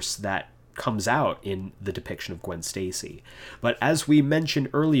of course, that comes out in the depiction of Gwen Stacy. But as we mentioned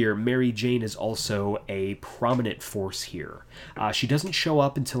earlier, Mary Jane is also a prominent force here. She doesn't show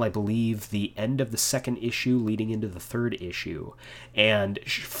up until, I believe, the end of the second issue leading into the third issue. And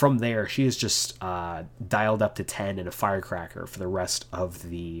from there, she is just dialed up to 10 and a firecracker for the rest of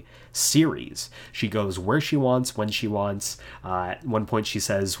the series. She goes where she wants, when she wants. At one point she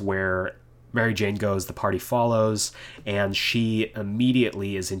says where Mary Jane goes, the party follows, and she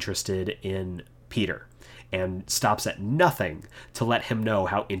immediately is interested in Peter and stops at nothing to let him know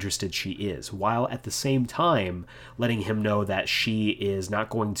how interested she is, while at the same time letting him know that she is not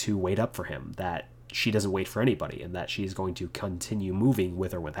going to wait up for him, that she doesn't wait for anybody, and that she's going to continue moving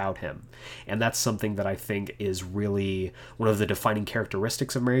with or without him. And that's something that I think is really one of the defining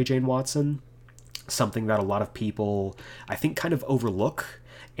characteristics of Mary Jane Watson, something that a lot of people, I think, kind of overlook.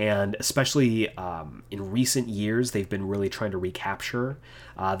 And especially in recent years, they've been really trying to recapture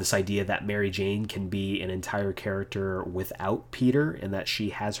this idea that Mary Jane can be an entire character without Peter, and that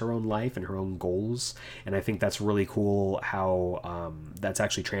she has her own life and her own goals. And I think that's really cool how that's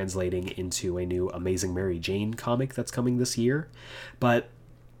actually translating into a new Amazing Mary Jane comic that's coming this year. But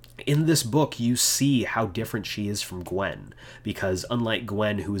in this book, you see how different she is from Gwen, because unlike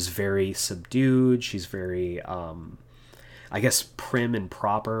Gwen, who is very subdued, she's very I guess, prim and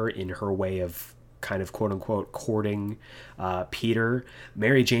proper in her way of kind of quote-unquote courting Peter,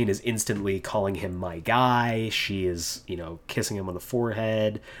 Mary Jane is instantly calling him my guy. She is, kissing him on the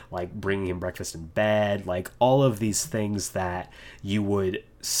forehead, like bringing him breakfast in bed, like all of these things that you would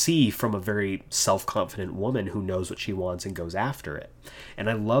see from a very self-confident woman who knows what she wants and goes after it. And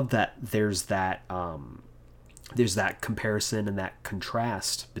I love that there's that comparison and that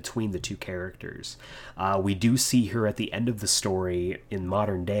contrast between the two characters. We do see her at the end of the story in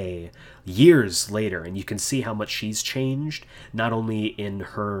modern day, years later, and you can see how much she's changed, not only in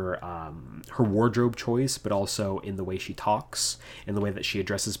her wardrobe choice, but also in the way she talks, in the way that she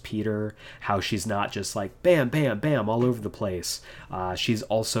addresses Peter, how she's not just like bam, bam, bam all over the place. She's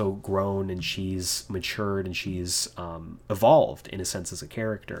also grown, and she's matured, and she's evolved in a sense as a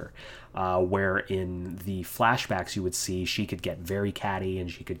character. Where in the flashbacks you would see she could get very catty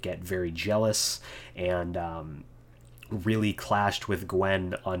and she could get very jealous and really clashed with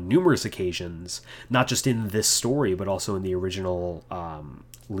Gwen on numerous occasions, not just in this story, but also in the original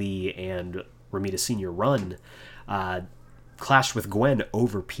Lee and Romita Sr. run, clashed with Gwen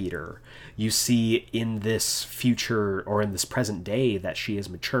over Peter. You see in this future, or in this present day, that she has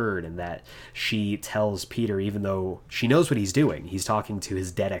matured, and that she tells Peter, even though she knows what he's doing, he's talking to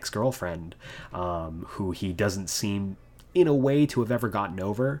his dead ex-girlfriend, who he doesn't seem in a way to have ever gotten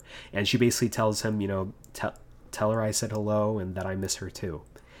over, and she basically tells him, tell her I said hello and that I miss her too.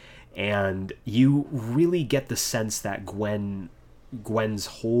 And you really get the sense that Gwen's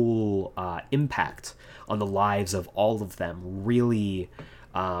whole impact on the lives of all of them really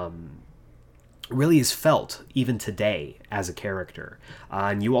is felt even today as a character.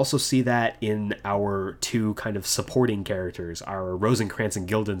 And you also see that in our two kind of supporting characters, our Rosencrantz and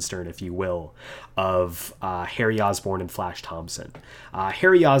Guildenstern, if you will, of Harry Osborn and Flash Thompson.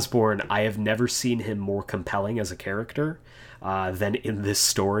 Harry Osborn, I have never seen him more compelling as a character than in this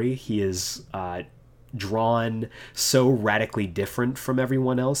story. He is drawn so radically different from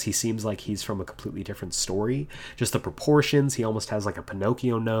everyone else. He seems like he's from a completely different story. Just the proportions, he almost has like a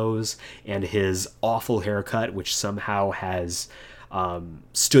Pinocchio nose, and his awful haircut, which somehow has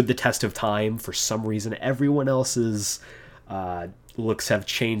stood the test of time for some reason. Everyone else's looks have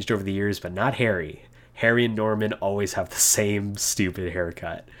changed over the years, but not Harry. Harry and Norman always have the same stupid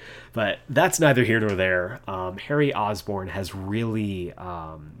haircut. But that's neither here nor there. Harry Osborn has really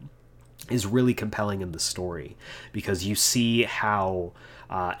is really compelling in the story, because you see how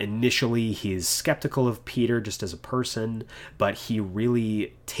Initially, he's skeptical of Peter just as a person, but he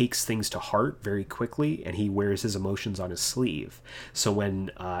really takes things to heart very quickly, and he wears his emotions on his sleeve. So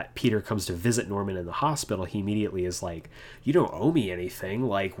when Peter comes to visit Norman in the hospital, he immediately is like, you don't owe me anything,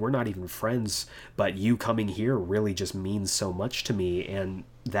 like, we're not even friends, but you coming here really just means so much to me. And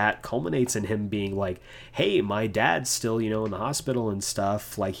that culminates in him being like, hey, my dad's still, in the hospital and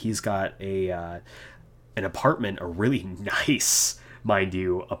stuff. Like, he's got an apartment, a really nice, mind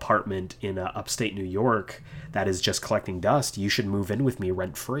you, apartment in upstate New York that is just collecting dust. You should move in with me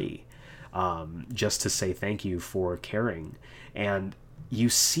rent free, just to say thank you for caring. And you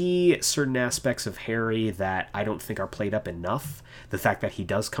see certain aspects of Harry that I don't think are played up enough. The fact that he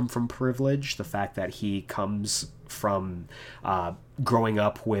does come from privilege, the fact that he comes from growing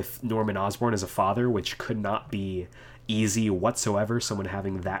up with Norman Osborn as a father, which could not be easy whatsoever. Someone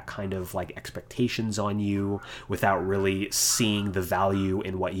having that kind of like expectations on you without really seeing the value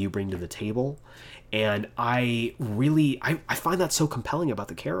in what you bring to the table. And I find that so compelling about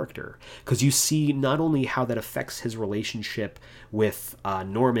the character, because you see not only how that affects his relationship with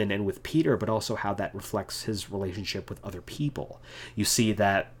Norman and with Peter, but also how that reflects his relationship with other people. You see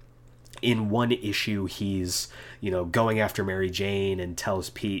that in one issue, he's, going after Mary Jane and tells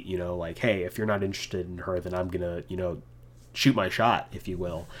Pete, like, hey, if you're not interested in her, then I'm going to, shoot my shot, if you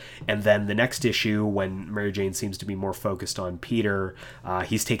will. And then the next issue, when Mary Jane seems to be more focused on Peter,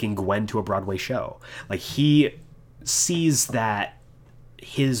 he's taking Gwen to a Broadway show. Like, he sees that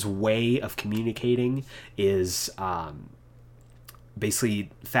his way of communicating is basically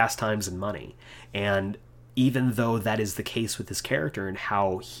fast times and money. And even though that is the case with his character and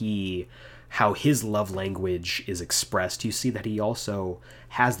how his love language is expressed, you see that he also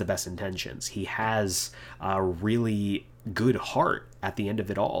has the best intentions. He has a really good heart at the end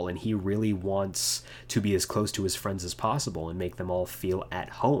of it all, and he really wants to be as close to his friends as possible and make them all feel at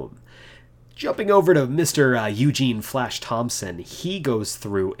home. Jumping over to Mr. Eugene Flash Thompson, he goes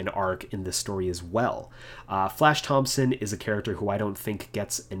through an arc in this story as well. Flash Thompson is a character who I don't think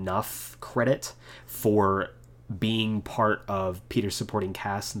gets enough credit for being part of Peter's supporting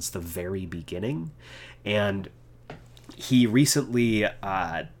cast since the very beginning. And he recently,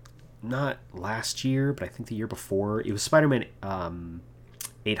 not last year, but I think the year before, it was Spider-Man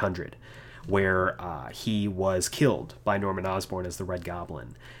 800, where he was killed by Norman Osborn as the Red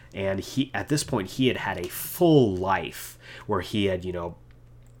Goblin. And at this point, he had a full life where he had,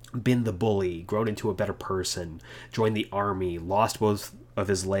 been the bully, grown into a better person, joined the army, lost both of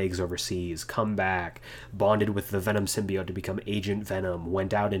his legs overseas, come back, bonded with the Venom symbiote to become Agent Venom,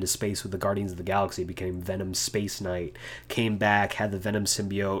 went out into space with the Guardians of the Galaxy, became Venom Space Knight, came back, had the Venom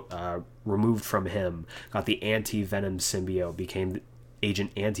symbiote removed from him, got the anti-Venom symbiote, became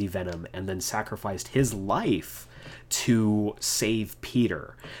Agent Anti-Venom, and then sacrificed his life to save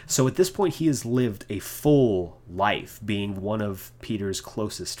Peter. So at this point, he has lived a full life being one of Peter's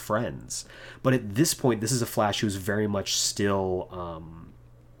closest friends. But at this point, this is a Flash who's very much still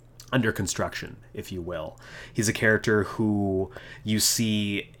under construction, if you will. He's a character who you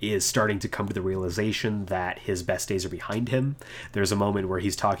see is starting to come to the realization that his best days are behind him. There's a moment where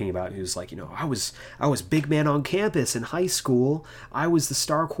he's talking about, he's like, I was big man on campus in high school. I was the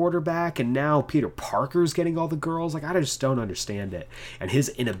star quarterback, and now Peter Parker's getting all the girls. Like, I just don't understand it. And his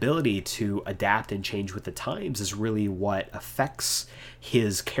inability to adapt and change with the times is really what affects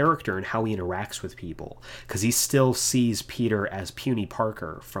his character and how he interacts with people, because he still sees Peter as puny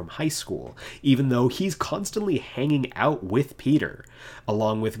Parker from high school, even though he's constantly hanging out with Peter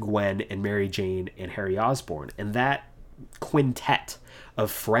along with Gwen and Mary Jane and Harry Osborn. And that quintet of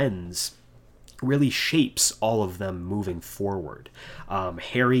friends really shapes all of them moving forward.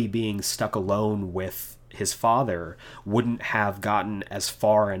 Harry being stuck alone with his father wouldn't have gotten as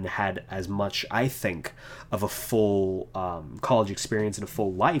far and had as much, I think, of a full college experience and a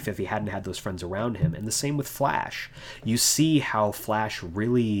full life if he hadn't had those friends around him. And the same with Flash. You see how Flash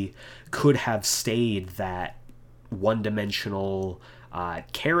really could have stayed that one-dimensional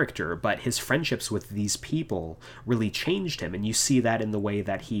character, but his friendships with these people really changed him. And you see that in the way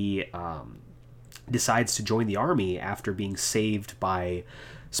that he decides to join the army after being saved by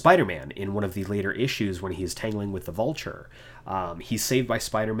Spider-Man in one of the later issues when he's tangling with the Vulture. He's saved by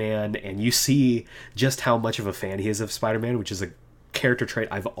Spider-Man, and you see just how much of a fan he is of Spider-Man, which is a character trait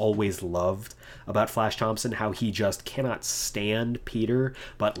I've always loved about Flash Thompson, how he just cannot stand Peter,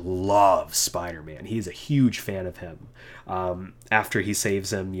 but loves Spider-Man. He's a huge fan of him. After he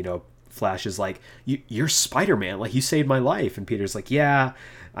saves him, Flash is like, you're Spider-Man, like, you saved my life. And Peter's like, yeah,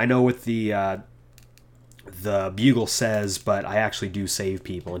 I know what the Bugle says, but I actually do save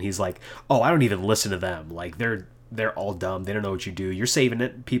people. And he's like, oh, I don't even listen to them. Like, they're they're all dumb. They don't know what you do. You're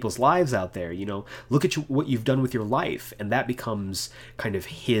saving people's lives out there. Look at what you've done with your life. And that becomes kind of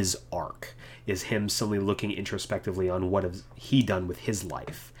his arc, is him suddenly looking introspectively on what has he done with his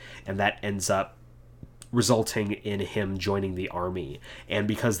life. And that ends up resulting in him joining the army. And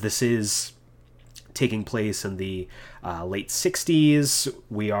because this is taking place in the late 60s,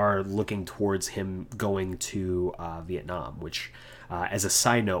 we are looking towards him going to Vietnam, which, as a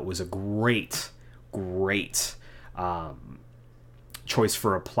side note, was a great choice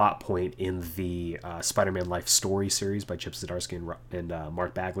for a plot point in the Spider-Man Life Story series by Chip Zdarsky and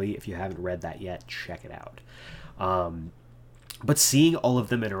Mark Bagley. If you haven't read that yet, check it out. But seeing all of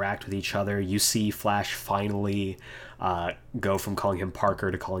them interact with each other, you see Flash finally go from calling him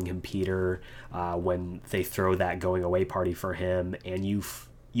Parker to calling him Peter when they throw that going away party for him, and you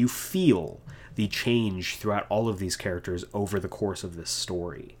feel the change throughout all of these characters over the course of this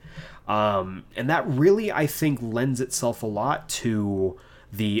story. And that really, I think, lends itself a lot to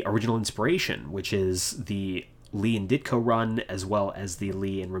the original inspiration, which is the Lee and Ditko run, as well as the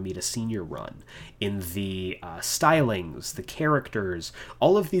Lee and Romita Sr. run. In the stylings, the characters,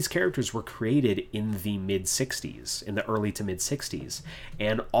 all of these characters were created in the mid-60s, in the early to mid-60s.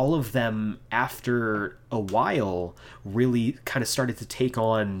 And all of them, after a while, really kind of started to take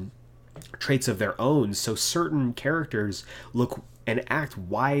on traits of their own. So certain characters look and act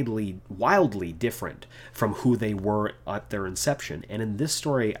wildly different from who they were at their inception. And in this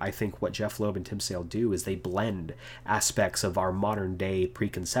story, I think what Jeff Loeb and Tim Sale do is they blend aspects of our modern day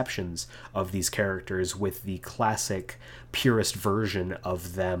preconceptions of these characters with the classic purist version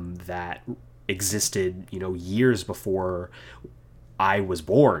of them that existed, years before I was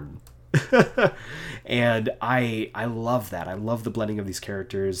born. And I love that. I love the blending of these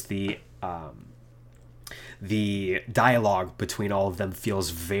characters. The dialogue between all of them feels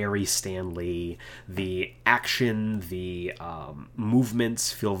very Stan Lee. The action, the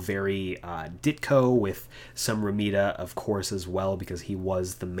movements feel very Ditko, with some Romita, of course, as well, because he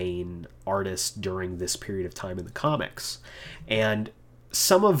was the main artist during this period of time in the comics. And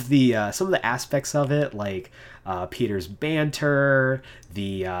some of the aspects of it, like Peter's banter,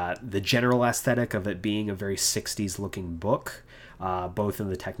 the general aesthetic of it being a very 60s looking book, both in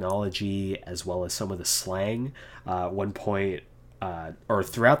the technology as well as some of the slang. One point, or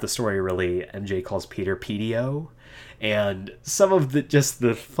throughout the story, really, MJ calls Peter PDO, and some of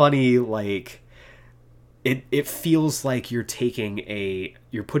the funny, like, it feels like you're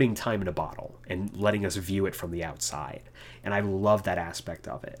putting time in a bottle and letting us view it from the outside. And I love that aspect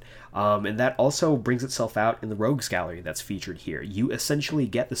of it. And that also brings itself out in the Rogues Gallery that's featured here. You essentially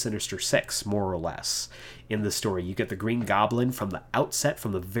get the Sinister Six, more or less, in the story. You get the Green Goblin from the outset,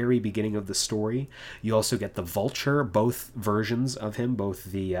 from the very beginning of the story. You also get the Vulture, both versions of him, both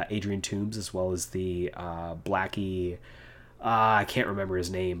the Adrian Toomes as well as the Blackie... I can't remember his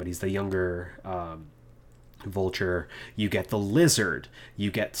name, but he's the younger... Vulture. You get the Lizard, you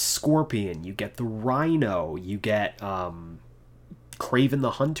get Scorpion, you get the Rhino, you get Kraven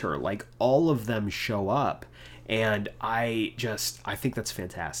the Hunter. Like, all of them show up, and I think that's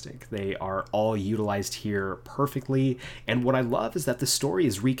fantastic. They are all utilized here perfectly, and what I love is that the story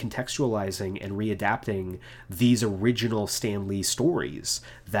is recontextualizing and readapting these original Stan Lee stories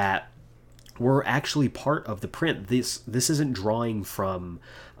that were actually part of the print. This isn't drawing from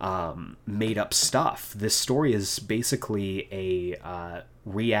made up stuff. This story is basically a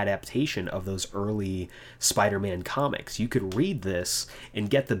readaptation of those early Spider-Man comics. You could read this and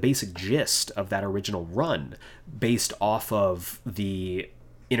get the basic gist of that original run based off of the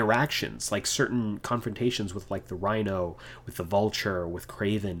interactions, like certain confrontations with, like, the Rhino, with the Vulture, with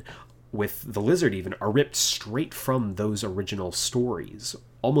Kraven, with the Lizard even, are ripped straight from those original stories,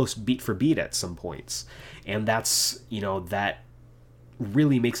 almost beat for beat at some points. And that's, that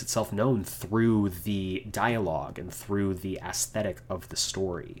really makes itself known through the dialogue and through the aesthetic of the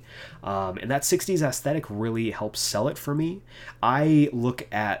story. And that 60s aesthetic really helps sell it for me. I look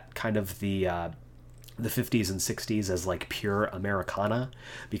at kind of the 50s and 60s as, like, pure Americana,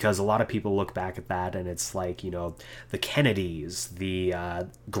 because a lot of people look back at that and it's like, the Kennedys, the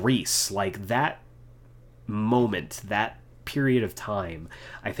Grease, like, that moment, that period of time,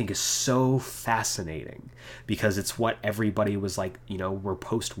 I think is so fascinating, because it's what everybody was like, we're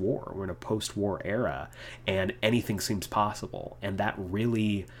post-war, we're in a post-war era, and anything seems possible. And that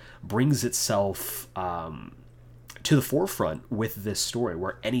really brings itself to the forefront with this story,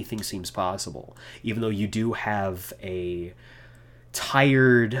 where anything seems possible, even though you do have a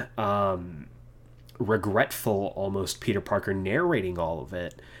tired, regretful almost Peter Parker narrating all of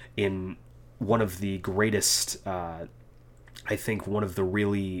it in one of the greatest, I think one of the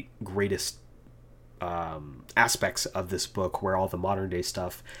really greatest aspects of this book where all the modern day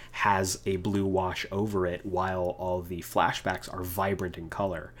stuff has a blue wash over it while all the flashbacks are vibrant in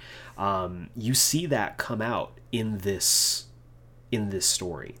color. You see that come out in this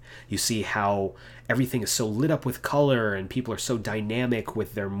story. You see how everything is so lit up with color and people are so dynamic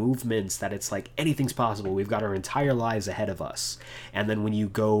with their movements that it's like anything's possible. We've got our entire lives ahead of us. And then when you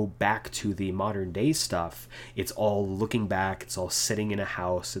go back to the modern day stuff, it's all looking back, it's all sitting in a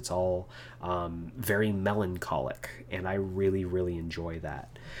house, it's all very melancholic. And I really, really enjoy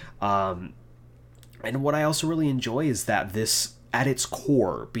that. And what I also really enjoy is that this, at its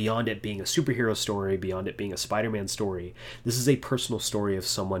core, beyond it being a superhero story, beyond it being a Spider-Man story, this is a personal story of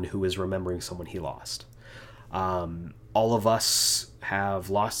someone who is remembering someone he lost. All of us have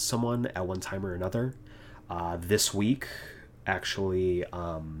lost someone at one time or another. This week, actually,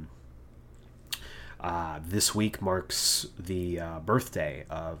 this week marks the birthday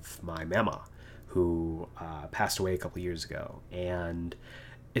of my mama, who passed away a couple years ago. And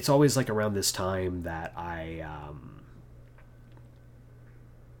it's always like around this time that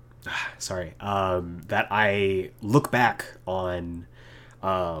that I look back on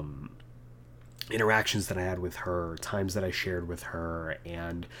interactions that I had with her, times that I shared with her,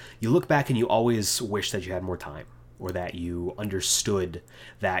 and you look back and you always wish that you had more time, or that you understood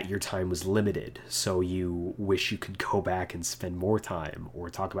that your time was limited, so you wish you could go back and spend more time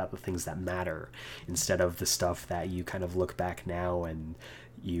or talk about the things that matter instead of the stuff that you kind of look back now and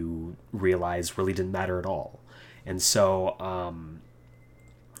you realize really didn't matter at all. And so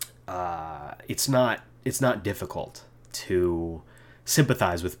it's not difficult to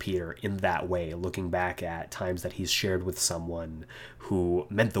sympathize with Peter in that way, looking back at times that he's shared with someone who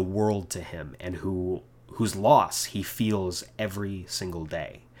meant the world to him and whose loss he feels every single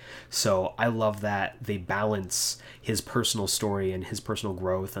day. So I love that they balance his personal story and his personal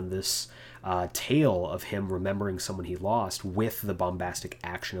growth and this tale of him remembering someone he lost with the bombastic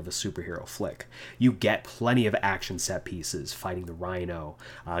action of a superhero flick. You get plenty of action set pieces, fighting the Rhino,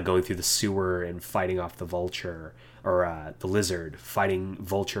 going through the sewer and fighting off the Vulture, or the Lizard, fighting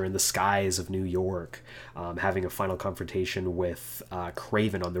Vulture in the skies of New York, having a final confrontation with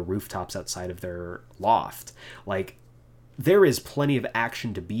Kraven on the rooftops outside of their loft. Like, there is plenty of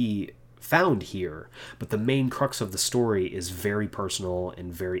action to be found here, but the main crux of the story is very personal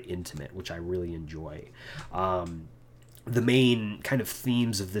and very intimate, which I really enjoy. The main kind of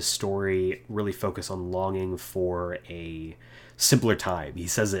themes of this story really focus on longing for a simpler time. He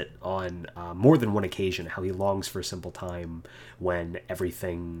says it on more than one occasion, how he longs for a simple time when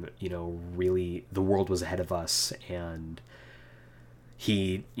everything, really, the world was ahead of us, and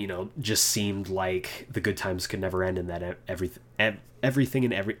he, just seemed like the good times could never end and that everything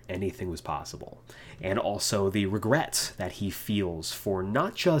and anything was possible. And also the regret that he feels for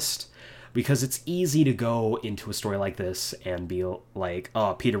not just, because it's easy to go into a story like this and be like,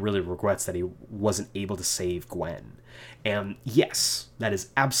 oh, Peter really regrets that he wasn't able to save Gwen. And yes, that is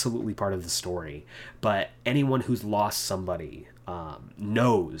absolutely part of the story. But anyone who's lost somebody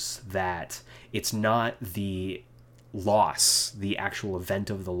knows that it's not the loss, the actual event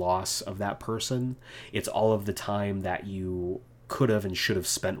of the loss of that person. It's all of the time that you could have and should have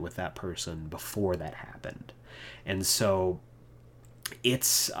spent with that person before that happened. And so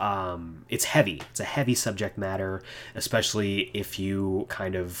it's heavy. It's a heavy subject matter, especially if you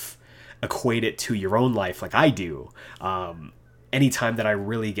kind of equate it to your own life like I do. Anytime that I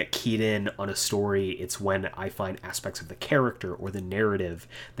really get keyed in on a story, it's when I find aspects of the character or the narrative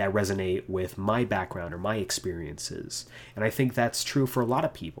that resonate with my background or my experiences. And I think that's true for a lot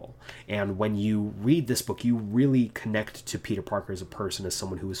of people. And when you read this book, you really connect to Peter Parker as a person, as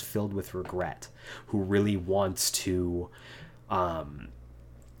someone who is filled with regret, who really wants to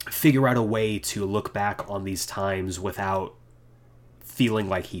figure out a way to look back on these times without feeling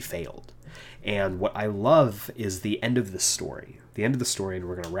like he failed. And what I love is the end of this story. The end of the story, and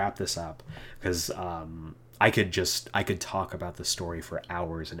we're going to wrap this up, because I could talk about the story for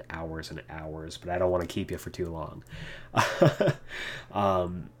hours and hours and hours, but I don't want to keep you for too long.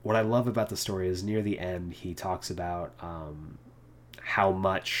 What I love about the story is near the end, he talks about how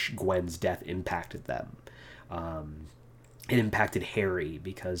much Gwen's death impacted them. It impacted Harry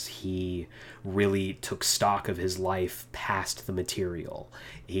because he really took stock of his life past the material.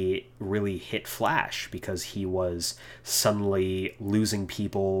 It really hit Flash because he was suddenly losing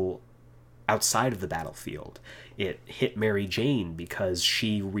people outside of the battlefield. It hit Mary Jane because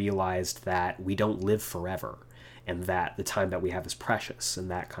she realized that we don't live forever and that the time that we have is precious, and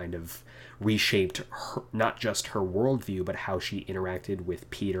that kind of reshaped her, not just her worldview, but how she interacted with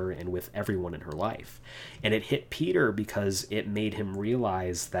Peter and with everyone in her life. And it hit Peter because it made him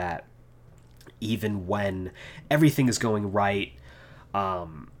realize that even when everything is going right,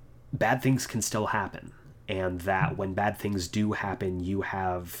 bad things can still happen. And that when bad things do happen, you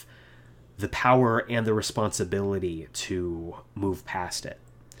have the power and the responsibility to move past it.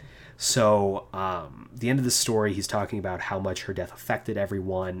 So, the end of the story, he's talking about how much her death affected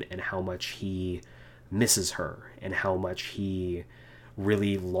everyone and how much he misses her and how much he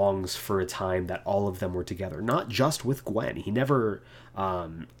really longs for a time that all of them were together. Not just with Gwen. He never,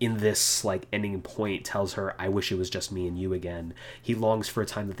 in this like ending point, tells her, I wish it was just me and you again. He longs for a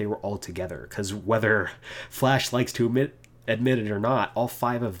time that they were all together. Because whether Flash likes to admit it or not, all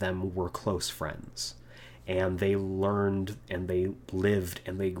 5 of them were close friends. And they learned and they lived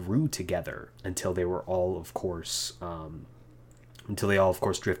and they grew together until they were all, of course,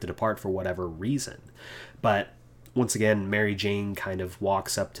 drifted apart for whatever reason. But once again, Mary Jane kind of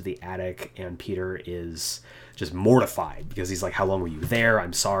walks up to the attic and Peter is just mortified because he's like, how long were you there?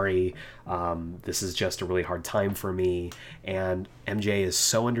 I'm sorry. This is just a really hard time for me. And MJ is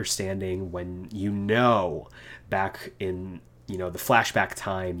so understanding when, back in, the flashback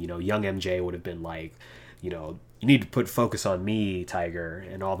time, young MJ would have been like, you need to put focus on me, Tiger,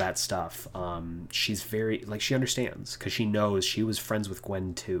 and all that stuff. She's very, she understands because she knows she was friends with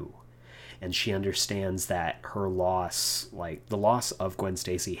Gwen too. And she understands that her loss, the loss of Gwen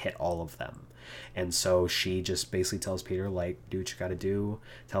Stacy hit all of them. And so she just basically tells Peter, do what you gotta do.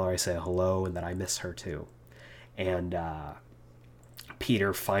 Tell her I say hello and that I miss her too. And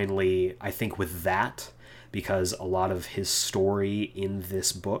Peter finally, I think with that, because a lot of his story in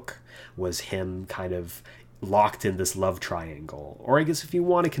this book was him kind of locked in this love triangle. Or I guess if you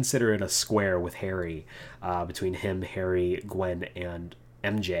want to consider it a square with Harry, between him, Harry, Gwen, and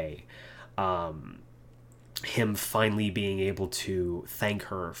MJ. Him finally being able to thank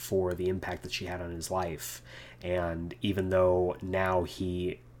her for the impact that she had on his life. And even though now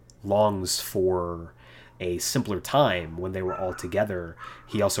he longs for a simpler time when they were all together,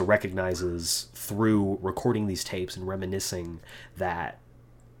 he also recognizes through recording these tapes and reminiscing that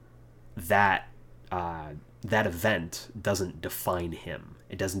event doesn't define him.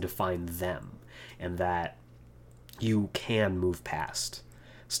 It doesn't define them. And that you can move past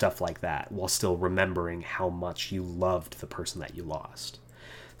stuff like that while still remembering how much you loved the person that you lost.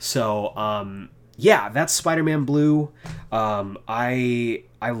 So, that's Spider-Man Blue. I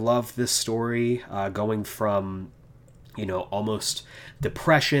love this story, going from, almost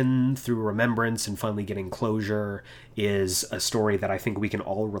depression through remembrance and finally getting closure is a story that I think we can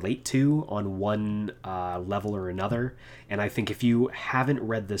all relate to on one level or another. And I think if you haven't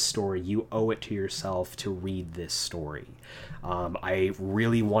read this story, you owe it to yourself to read this story. I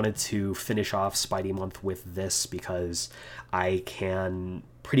really wanted to finish off Spidey Month with this because I can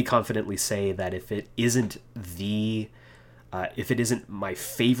pretty confidently say that if it isn't my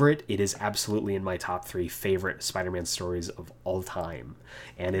favorite, it is absolutely in my top 3 favorite Spider-Man stories of all time.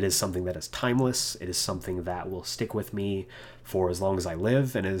 And it is something that is timeless. It is something that will stick with me for as long as I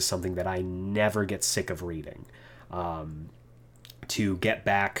live. And it is something that I never get sick of reading. To get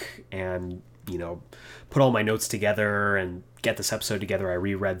back and, put all my notes together and get this episode together, I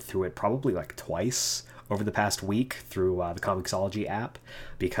reread through it probably twice over the past week through the Comixology app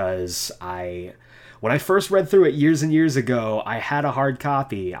because when I first read through it years and years ago, I had a hard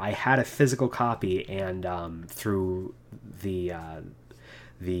copy. I had a physical copy, and through the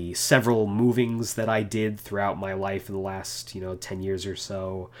several movings that I did throughout my life in the last 10 years or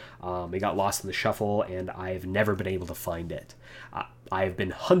so, it got lost in the shuffle, and I've never been able to find it. I've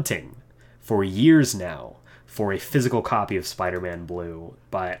been hunting for years now for a physical copy of Spider-Man Blue,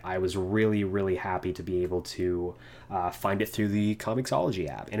 but I was really, really happy to be able to find it through the Comixology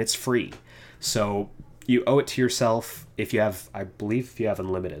app, and it's free. So you owe it to yourself if you have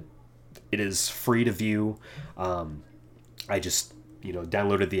Unlimited. It is free to view. I just,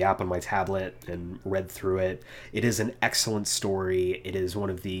 downloaded the app on my tablet and read through it. It is an excellent story. It is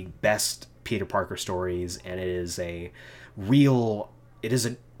one of the best Peter Parker stories, and it is a real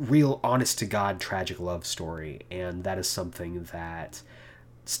honest-to-God tragic love story, and that is something that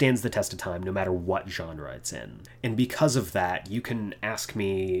stands the test of time no matter what genre it's in. And because of that, you can ask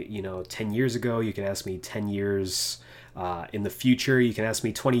me, 10 years ago, you can ask me 10 years in the future, you can ask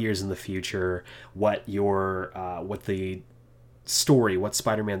me 20 years in the future what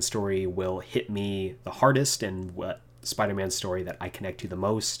Spider-Man story will hit me the hardest and what Spider-Man story that I connect to the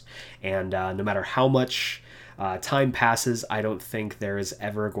most. And no matter how much time passes, I don't think there is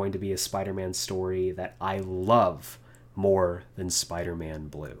ever going to be a Spider-Man story that I love more than Spider-Man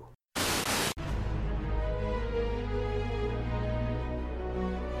Blue.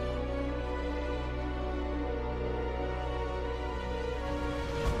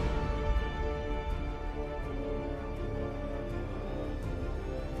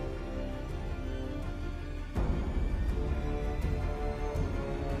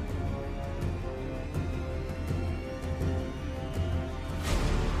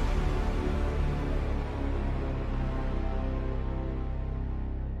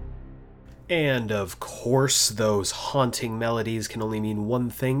 And of course, those haunting melodies can only mean one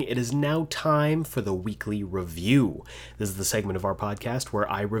thing. It is now time for the weekly review. This is the segment of our podcast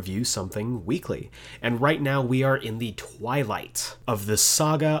where I review something weekly. And right now we are in the twilight of the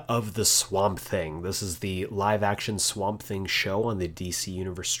saga of the Swamp Thing. This is the live-action Swamp Thing show on the DC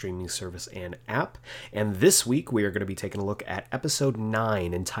Universe streaming service and app. And this week we are going to be taking a look at episode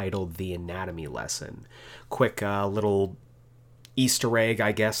 9 entitled The Anatomy Lesson. Quick little Easter egg,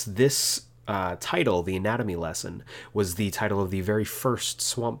 I guess. This title, The Anatomy Lesson, was the title of the very first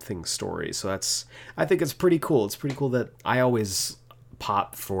Swamp Thing story. So I think it's pretty cool. It's pretty cool that I always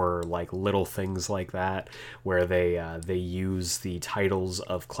pop for like little things like that, where they use the titles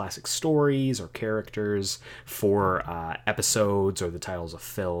of classic stories or characters for episodes or the titles of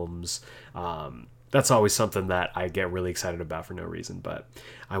films. That's always something that I get really excited about for no reason, but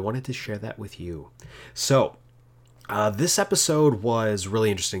I wanted to share that with you. So, this episode was really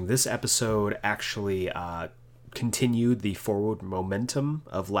interesting. This episode actually continued the forward momentum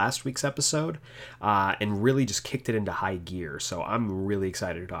of last week's episode and really just kicked it into high gear. So I'm really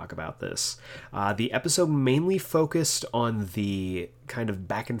excited to talk about this. The episode mainly focused on the kind of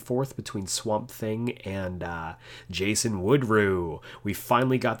back and forth between Swamp Thing and Jason Woodrue. We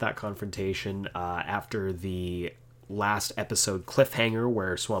finally got that confrontation after the last episode cliffhanger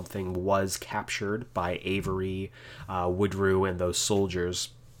where Swamp Thing was captured by Avery, Woodrue, and those soldiers.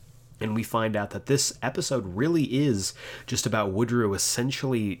 And we find out that this episode really is just about Woodrue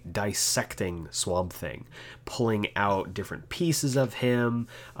essentially dissecting Swamp Thing, pulling out different pieces of him,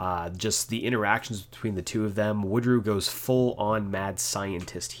 just the interactions between the two of them. Woodrue goes full on mad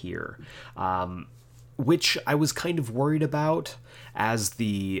scientist here, which I was kind of worried about as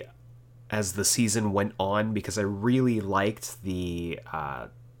the season went on, because I really liked the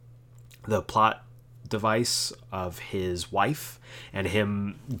plot device of his wife and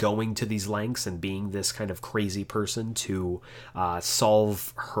him going to these lengths and being this kind of crazy person to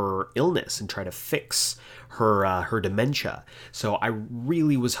solve her illness and try to fix her dementia. So I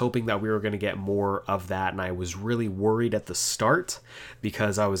really was hoping that we were going to get more of that, and I was really worried at the start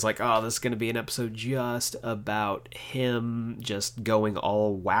because I was like, oh, this is going to be an episode just about him just going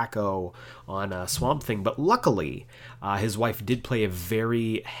all wacko on Swamp Thing. But luckily, his wife did play a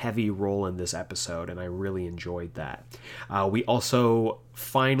very heavy role in this episode, and I really enjoyed that. We also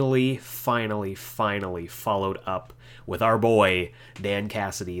finally followed up with our boy, Dan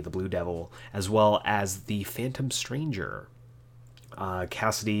Cassidy, the Blue Devil, as well as the Phantom Stranger.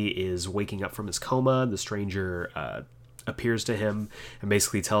 Cassidy is waking up from his coma. The Stranger appears to him and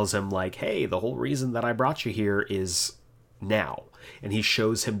basically tells him, like, hey, the whole reason that I brought you here is now. And he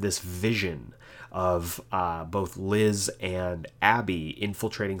shows him this vision of both Liz and Abby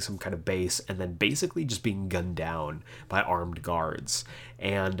infiltrating some kind of base and then basically just being gunned down by armed guards.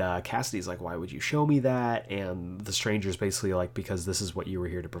 And Cassidy's like, why would you show me that? And the Stranger's basically like, because this is what you were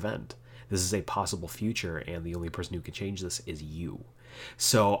here to prevent. This is a possible future, and the only person who can change this is you.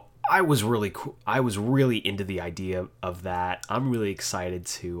 So I was really into the idea of that. I'm really excited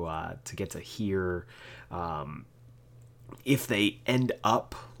to get to hear if they end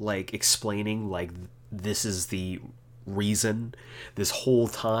up like explaining like this is the reason this whole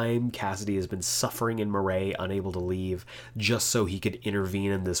time Cassidy has been suffering in Murray, unable to leave, just so he could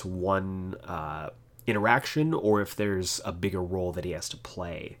intervene in this one interaction, or if there's a bigger role that he has to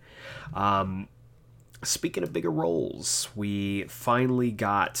play. Speaking of bigger roles, we finally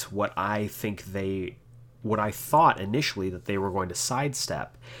got what I thought initially that they were going to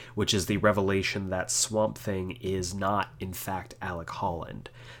sidestep, which is the revelation that Swamp Thing is not, in fact, Alec Holland.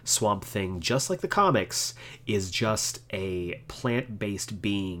 Swamp Thing, just like the comics, is just a plant-based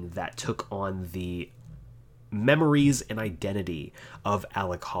being that took on the memories and identity of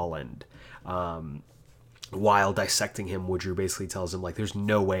Alec Holland. While dissecting him, Woodrue basically tells him, like, there's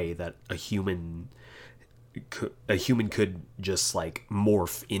no way that a human could just like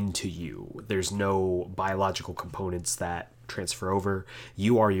morph into you. There's no biological components that transfer over.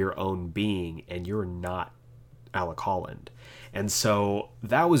 You are your own being, and you're not Alec Holland. And so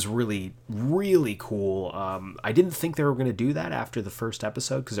that was really, really cool. I didn't think they were going to do that after the first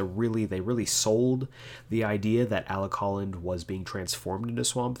episode, because they really sold the idea that Alec Holland was being transformed into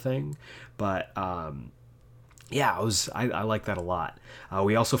Swamp Thing. But yeah, I like that a lot.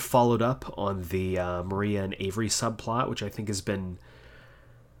 We also followed up on the Maria and Avery subplot, which I think has been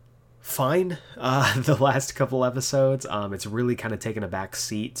fine the last couple episodes. It's really kind of taken a back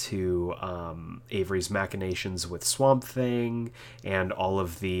seat to Avery's machinations with Swamp Thing and all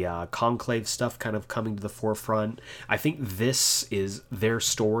of the Conclave stuff kind of coming to the forefront. I think their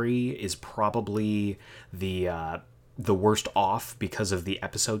story is probably the worst off because of the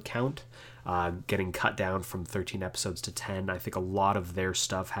episode count. getting cut down from 13 episodes to 10. I think a lot of their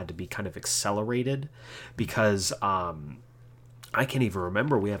stuff had to be kind of accelerated because I can't even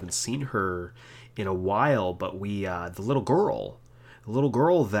remember. We haven't seen her in a while, but the little girl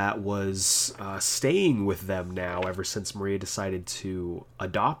that was staying with them now ever since Maria decided to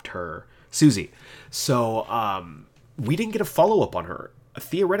adopt her, Susie. So we didn't get a follow-up on her.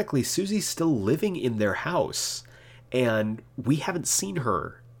 Theoretically, Susie's still living in their house, and we haven't seen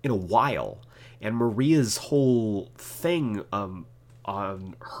her in a while. And Maria's whole thing on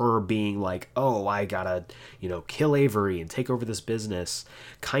her being like, oh, I gotta, kill Avery and take over this business,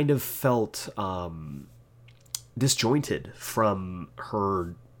 kind of felt disjointed from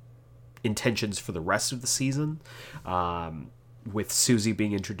her intentions for the rest of the season, with Susie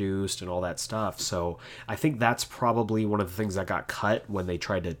being introduced and all that stuff. So I think that's probably one of the things that got cut when they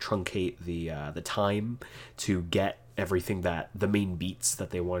tried to truncate the time to get everything, that the main beats that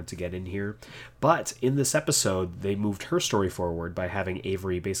they wanted to get in here. But in this episode, they moved her story forward by having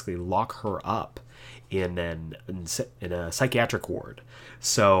Avery basically lock her up in a psychiatric ward.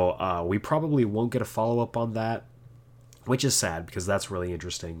 So we probably won't get a follow-up on that, which is sad because that's really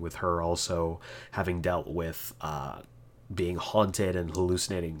interesting, with her also having dealt with being haunted and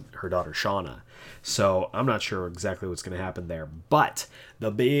hallucinating her daughter Shauna. So I'm not sure exactly what's going to happen there. But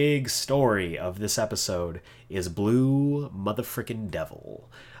the big story of this episode is Blue Motherfrickin' Devil.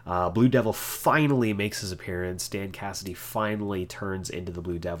 Blue Devil finally makes his appearance. Dan Cassidy finally turns into the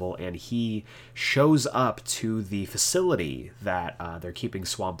Blue Devil, and he shows up to the facility that they're keeping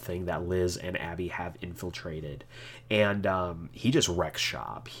Swamp Thing, that Liz and Abby have infiltrated. And he just wrecks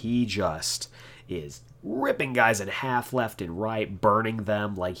shop. He just is ripping guys in half left and right, burning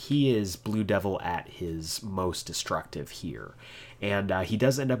them. Like, he is Blue Devil at his most destructive here. And he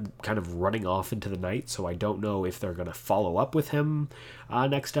does end up kind of running off into the night, so I don't know if they're going to follow up with him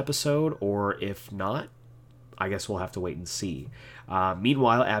next episode, or if not, I guess we'll have to wait and see.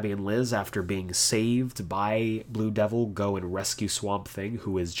 Meanwhile, Abby and Liz, after being saved by Blue Devil, go and rescue Swamp Thing,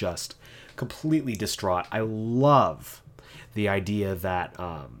 who is just completely distraught. I love the idea that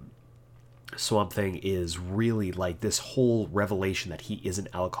Swamp Thing is really like, this whole revelation that he isn't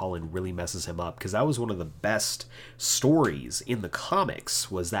Alec Holland really messes him up, because that was one of the best stories in the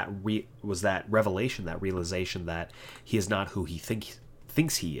comics, was that revelation, that realization that he is not who he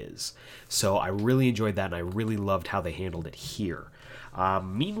thinks he is. So I really enjoyed that, and I really loved how they handled it here.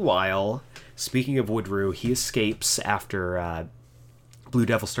 Meanwhile, speaking of Woodrue, he escapes after Blue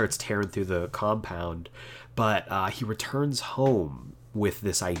Devil starts tearing through the compound, but he returns home with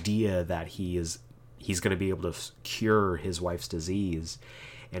this idea that he's going to be able to cure his wife's disease.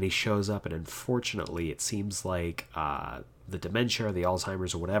 And he shows up, and unfortunately it seems like the dementia or the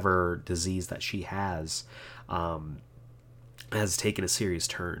Alzheimer's or whatever disease that she has taken a serious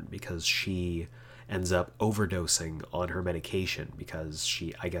turn, because she ends up overdosing on her medication, because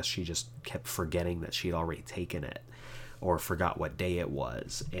I guess she just kept forgetting that she'd already taken it, or forgot what day it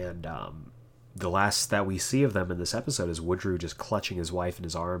was. And the last that we see of them in this episode is Woodrue just clutching his wife in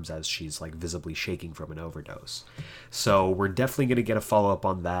his arms as she's like visibly shaking from an overdose. So we're definitely going to get a follow-up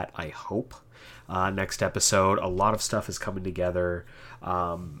on that, I hope. Next episode, a lot of stuff is coming together.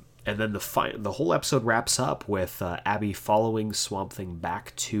 And then the whole episode wraps up with Abby following Swamp Thing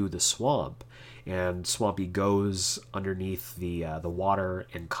back to the swamp. And Swampy goes underneath the water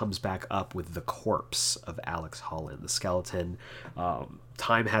and comes back up with the corpse of Alex Holland, the skeleton.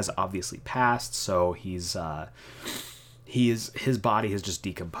 Time has obviously passed, so his body has just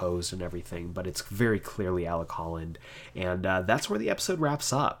decomposed and everything, but it's very clearly Alec Holland. And that's where the episode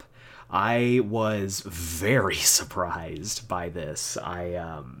wraps up. I was very surprised by this.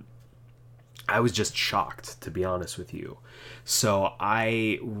 I was just shocked, to be honest with you. So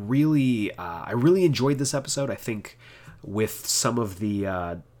I really enjoyed this episode. I think with some of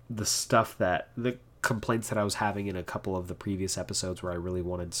the stuff the complaints that I was having in a couple of the previous episodes, where I really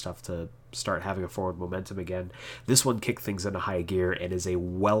wanted stuff to start having a forward momentum again, this one kicked things into high gear and is a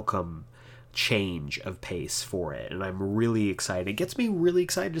welcome change of pace for it, and I'm really excited. It gets me really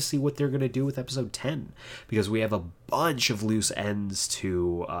excited to see what they're going to do with episode 10, because we have a bunch of loose ends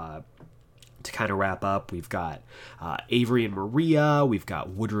to kind of wrap up. We've got Avery and Maria, we've got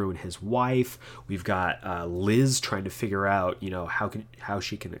Woodrue and his wife, we've got Liz trying to figure out, how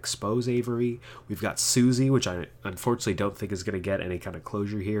she can expose Avery. We've got Susie, which I unfortunately don't think is going to get any kind of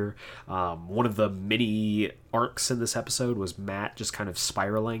closure here. One of the mini arcs in this episode was Matt just kind of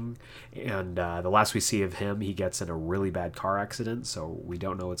spiraling, and the last we see of him, he gets in a really bad car accident, so we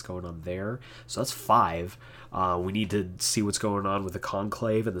don't know what's going on there. So that's 5. We need to see what's going on with the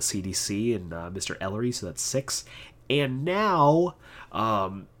Conclave and the CDC and Mr. Ellery, so that's 6. And now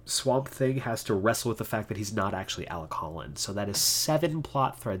Swamp Thing has to wrestle with the fact that he's not actually Alec Holland. So that is 7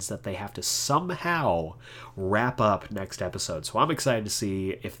 plot threads that they have to somehow wrap up next episode. So I'm excited to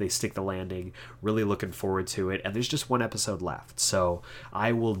see if they stick the landing. Really looking forward to it. And there's just 1 episode left. So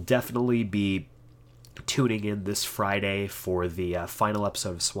I will definitely be tuning in this Friday for the final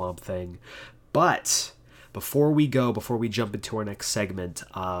episode of Swamp Thing. But before we jump into our next segment,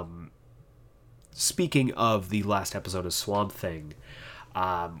 speaking of the last episode of Swamp Thing,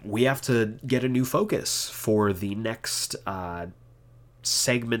 we have to get a new focus for the next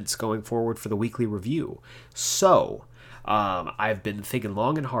segments going forward for the weekly review. So, I've been thinking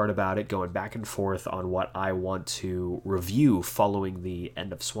long and hard about it, going back and forth on what I want to review following the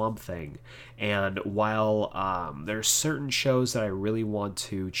end of Swamp Thing. And while there's certain shows that I really want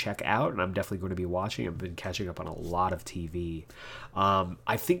to check out, and I'm definitely going to be watching, I've been catching up on a lot of TV.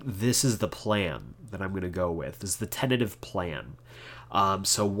 I think this is the plan that I'm going to go with. This is the tentative plan.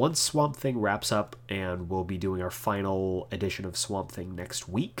 So once Swamp Thing wraps up, and we'll be doing our final edition of Swamp Thing next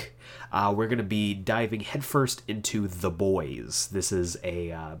week, we're going to be diving headfirst into The Boys. This is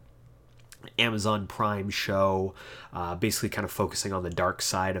a Amazon Prime show, basically kind of focusing on the dark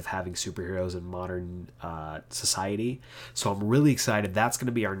side of having superheroes in modern society. So I'm really excited. That's going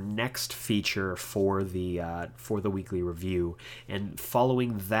to be our next feature for the weekly review. And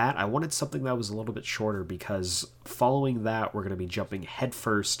following that, I wanted something that was a little bit shorter, because following that, we're going to be jumping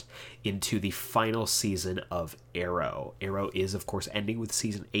headfirst into the final season of Arrow. Arrow is, of course, ending with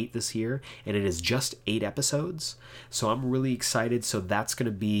season 8 this year, and it is just 8 episodes. So I'm really excited. So that's going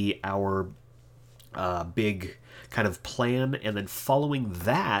to be our big kind of plan. And then following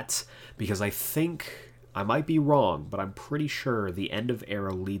that, because I think, I might be wrong, but I'm pretty sure the end of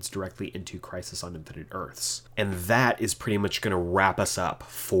Arrow leads directly into Crisis on Infinite Earths, and that is pretty much going to wrap us up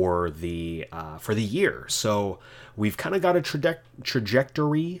for the year. So we've kind of got a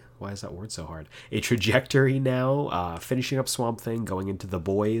trajectory. Why is that word so hard? A trajectory now. Finishing up Swamp Thing, going into The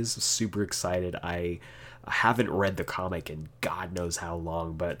Boys. Super excited. I haven't read the comic in God knows how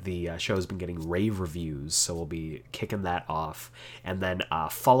long, but the show has been getting rave reviews, so we'll be kicking that off. And then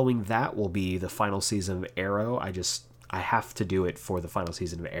following that will be the final season of Arrow. I have to do it for the final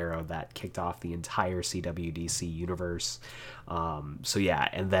season of Arrow that kicked off the entire CWDC universe. So yeah,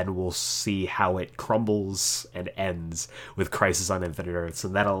 and then we'll see how it crumbles and ends with Crisis on Infinite Earths,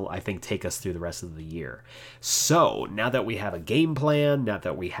 and that'll, I think, take us through the rest of the year. So now that we have a game plan, now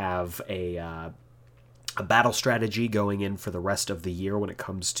that we have a battle strategy going in for the rest of the year when it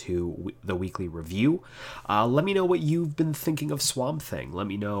comes to the weekly review, let me know what you've been thinking of Swamp Thing. Let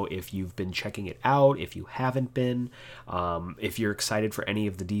me know if you've been checking it out, if you haven't been, if you're excited for any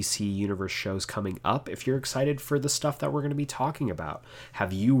of the DC Universe shows coming up, if you're excited for the stuff that we're going to be talking about.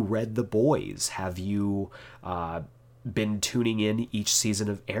 Have you read The Boys? Have you been tuning in each season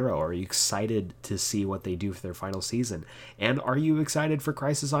of Arrow? Are you excited to see what they do for their final season? And are you excited for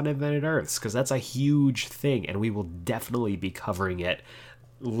Crisis on Infinite Earths? Because that's a huge thing, and we will definitely be covering it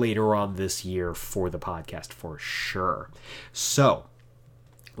later on this year for the podcast for sure. So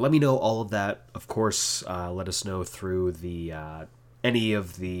let me know all of that. Of course, let us know through the any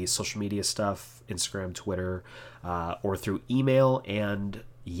of the social media stuff, Instagram, Twitter, or through email. And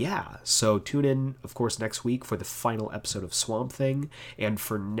yeah, so tune in, of course, next week for the final episode of Swamp Thing. And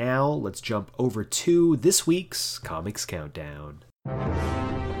for now, let's jump over to this week's Comics Countdown.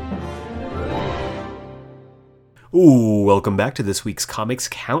 Ooh, welcome back to this week's Comics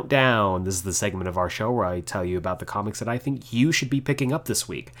Countdown. This is the segment of our show where I tell you about the comics that I think you should be picking up this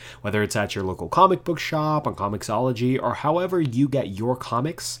week. Whether it's at your local comic book shop, on Comixology, or however you get your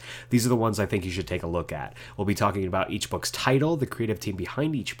comics, these are the ones I think you should take a look at. We'll be talking about each book's title, the creative team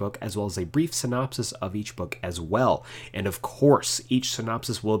behind each book, as well as a brief synopsis of each book as well. And of course, each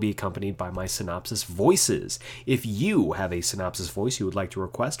synopsis will be accompanied by my synopsis voices. If you have a synopsis voice you would like to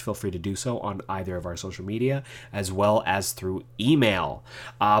request, feel free to do so on either of our social media, as well as through email.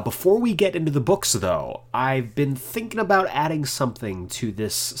 Before we get into the books, though, I've been thinking about adding something to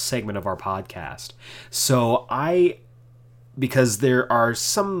this segment of our podcast. So because there are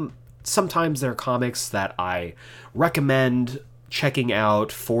sometimes there are comics that I recommend checking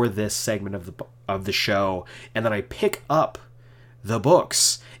out for this segment of the show, and then I pick up the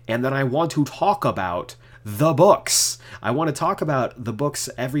books, and then I want to talk about the books. I want to talk about the books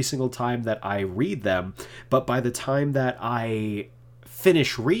every single time that I read them, but by the time that I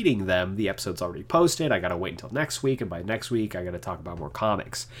finish reading them, the episode's already posted. I gotta wait until next week, and by next week, I gotta talk about more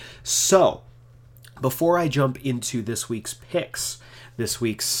comics. So, before I jump into this week's picks, this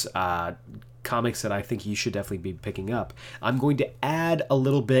week's comics that I think you should definitely be picking up, I'm going to add a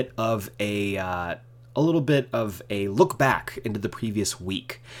little bit of a a little bit of a look back into the previous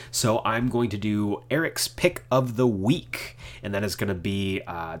week. So I'm going to do Eric's pick of the week, and that is going to be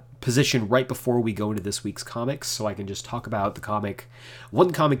positioned right before we go into this week's comics, so I can just talk about the comic,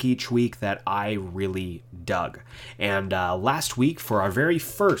 one comic each week that I really dug. And last week, for our very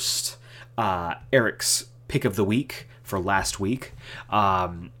first Eric's pick of the week for last week,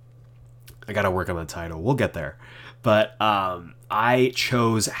 I gotta work on the title. We'll get there. But I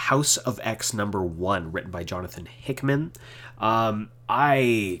chose House of X #1, written by Jonathan Hickman.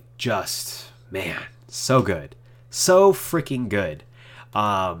 I just, man, so good. So freaking good.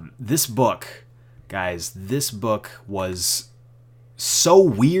 This book, guys, this book was so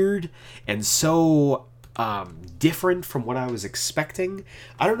weird and so different from what I was expecting.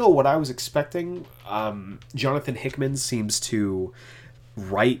 I don't know what I was expecting. Jonathan Hickman seems to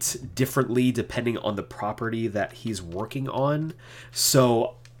write differently depending on the property that he's working on.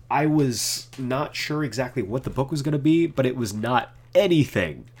 So I was not sure exactly what the book was going to be, but it was not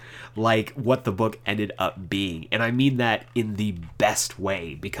anything like what the book ended up being. And I mean that in the best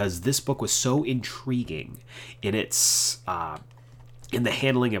way, because this book was so intriguing in its in the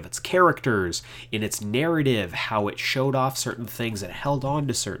handling of its characters, in its narrative, how it showed off certain things and held on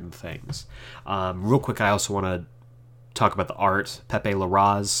to certain things. Real quick, I also want to talk about the art. Pepe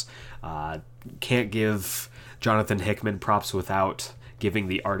Larraz. Can't give Jonathan Hickman props without giving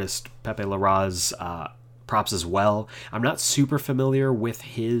the artist Pepe Larraz props as well. I'm not super familiar with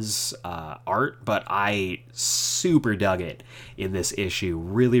his art, but I super dug it in this issue.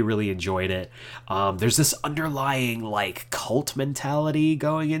 Really, really enjoyed it. There's this underlying like cult mentality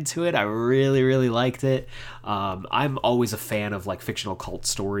going into it. I really, really liked it. I'm always a fan of like fictional cult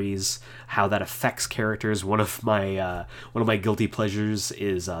stories, how that affects characters. One of my guilty pleasures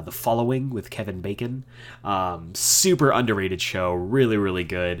is The Following with Kevin Bacon. Super underrated show, really, really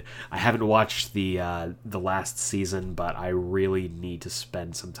good. I haven't watched the last season, but I really need to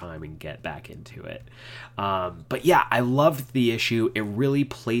spend some time and get back into it. But yeah, I loved the issue. It really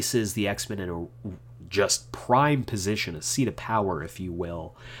places the X-Men in a just prime position, a seat of power, if you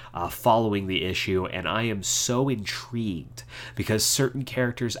will, following the issue. And I am so intrigued because certain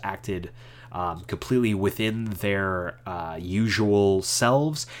characters acted completely within their usual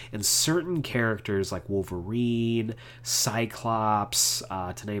selves, and certain characters like Wolverine, Cyclops,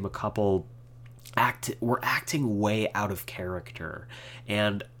 to name a couple, were acting way out of character.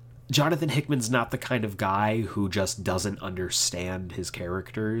 And Jonathan Hickman's not the kind of guy who just doesn't understand his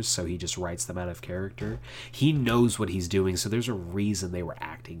characters, so he just writes them out of character. He knows what he's doing, so there's a reason they were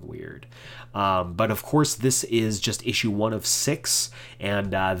acting weird. But of course, this is just issue 1 of 6,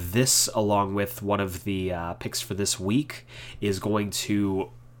 and this, along with one of the picks for this week, is going to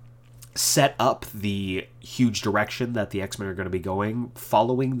set up the huge direction that the X-Men are going to be going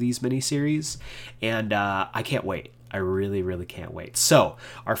following these miniseries, and I can't wait. I really, really can't wait. So,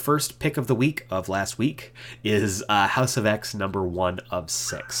 our first pick of the week of last week is House of X #1 of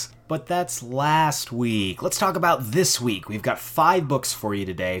 6. But that's last week. Let's talk about this week. We've got 5 books for you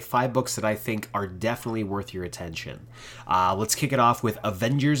today. 5 books that I think are definitely worth your attention. Let's kick it off with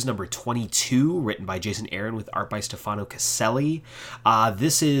Avengers #22, written by Jason Aaron with art by Stefano Caselli.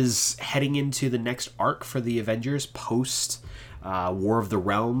 This is heading into the next arc for the Avengers post War of the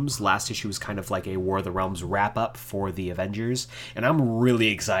Realms. Last issue was kind of like a War of the Realms wrap-up for the Avengers, and I'm really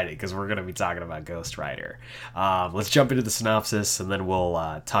excited because we're going to be talking about Ghost Rider. Let's jump into the synopsis, and then we'll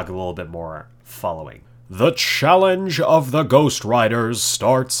talk a little bit more following. The challenge of the Ghost Riders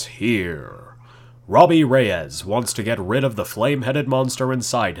starts here. Robbie Reyes wants to get rid of the flame-headed monster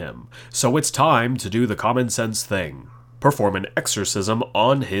inside him, so it's time to do the common sense thing. Perform an exorcism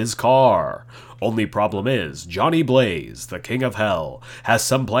on his car. Only problem is, Johnny Blaze, the King of Hell, has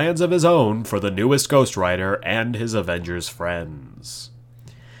some plans of his own for the newest Ghost Rider and his Avengers friends.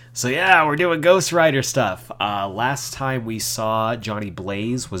 So yeah, we're doing Ghost Rider stuff. Last time we saw Johnny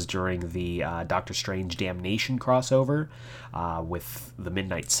Blaze was during the Doctor Strange Damnation crossover with the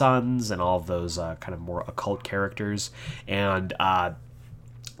Midnight Suns and all of those kind of more occult characters. And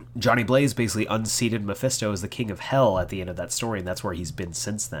Johnny Blaze basically unseated Mephisto as the King of Hell at the end of that story, and that's where he's been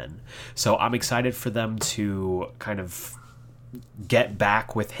since then. So I'm excited for them to kind of get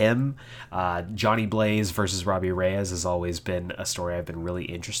back with him. Johnny Blaze versus Robbie Reyes has always been a story I've been really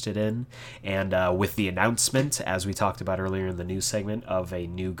interested in. And with the announcement, as we talked about earlier in the news segment, of a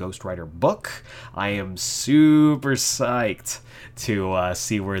new Ghost Rider book, I am super psyched to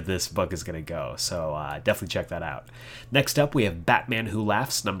see where this book is going to go. So definitely check that out. Next up, we have Batman Who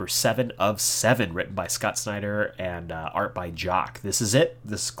Laughs, #7 of 7, written by Scott Snyder and art by Jock. This is it.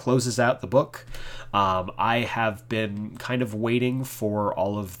 This closes out the book. I have been kind of waiting for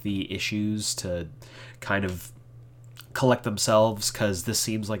all of the issues to kind of collect themselves, because this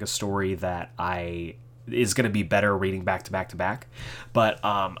seems like a story that is going to be better reading back to back to back. But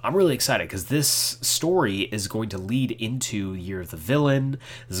I'm really excited because this story is going to lead into Year of the Villain.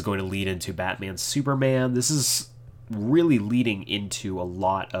 This is going to lead into Batman Superman. This is really leading into a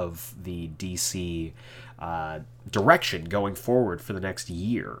lot of the DC direction going forward for the next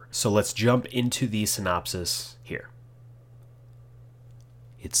year. So let's jump into the synopsis here.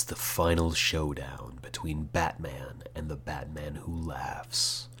 It's the final showdown between Batman and the Batman who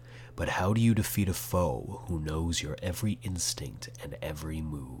laughs. But how do you defeat a foe who knows your every instinct and every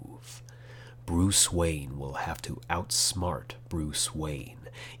move? Bruce Wayne will have to outsmart Bruce Wayne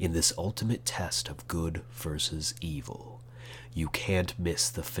in this ultimate test of good versus evil. You can't miss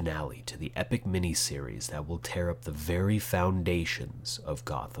the finale to the epic miniseries that will tear up the very foundations of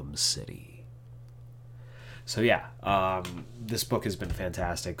Gotham City. So yeah, this book has been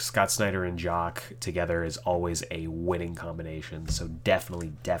fantastic. Scott Snyder and Jock together is always a winning combination, so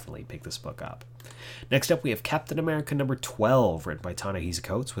definitely pick this book up. Next up, we have Captain America number 12, written by Ta-Nehisi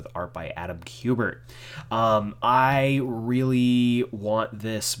Coates with art by Adam Kubert. I really want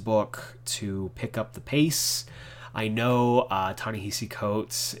this book to pick up the pace. I know Ta-Nehisi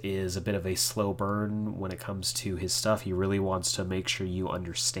Coates is a bit of a slow burn when it comes to his stuff. He really wants to make sure you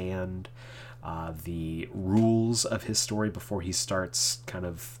understand the rules of his story before he starts kind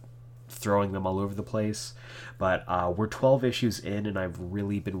of throwing them all over the place. But we're 12 issues in, and I've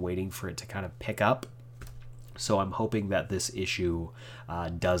really been waiting for it to kind of pick up. So I'm hoping that this issue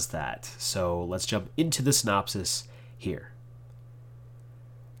does that. So let's jump into the synopsis here.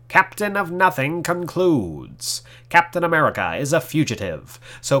 Captain of Nothing concludes. Captain America is a fugitive,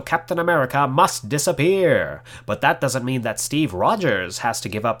 so Captain America must disappear. But that doesn't mean that Steve Rogers has to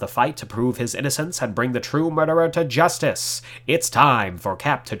give up the fight to prove his innocence and bring the true murderer to justice. It's time for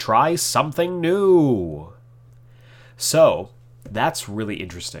Cap to try something new. So, that's really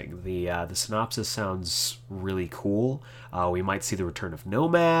interesting. The synopsis sounds really cool. We might see the return of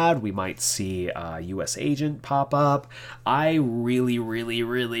Nomad. We might see a U.S. agent pop up. I really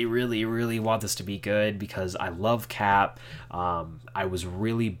want this to be good because I love Cap. I was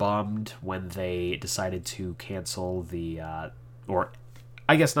really bummed when they decided to cancel or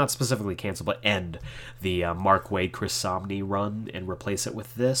I guess not specifically cancel, but end the Mark Waid Chris Samnee run and replace it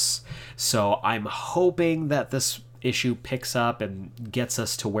with this. So I'm hoping that this issue picks up and gets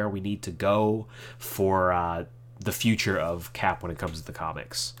us to where we need to go for the future of Cap when it comes to the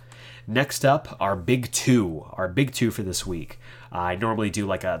comics. Next up, our big two for this week. I normally do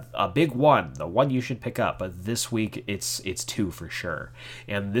like a big one, the one you should pick up, but this week it's two for sure.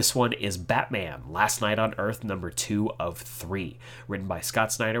 And this one is Batman, Last Night on Earth, number 2 of 3, written by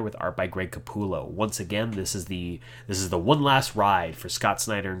Scott Snyder with art by Greg Capullo. Once again, this is the one last ride for Scott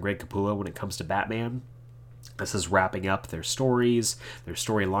Snyder and Greg Capullo when it comes to Batman. This is wrapping up their stories, their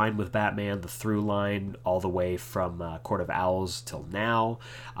storyline with Batman, the through line all the way from Court of Owls till now.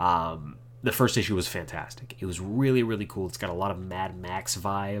 The first issue was fantastic. It was really cool. It's got a lot of Mad Max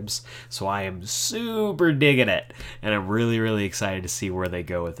vibes, so I am super digging it, and I'm really excited to see where they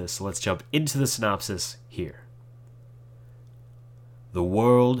go with this. So let's jump into the synopsis here. The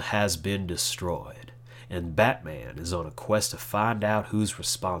world has been destroyed, and Batman is on a quest to find out who's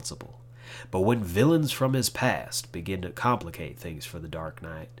responsible. But when villains from his past begin to complicate things for the Dark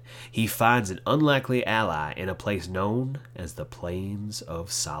Knight, he finds an unlikely ally in a place known as the Plains of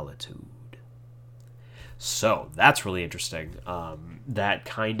Solitude. So that's really interesting. That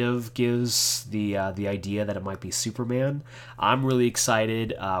kind of gives the idea that it might be Superman. I'm really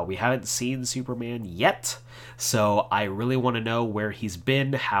excited. We haven't seen Superman yet, so I really want to know where he's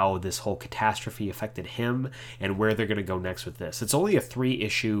been, how this whole catastrophe affected him, and where they're going to go next with this. It's only a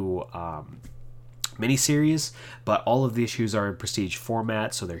 3-issue miniseries, but all of the issues are in prestige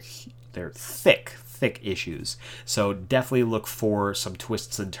format, so they're thick issues. So definitely look for some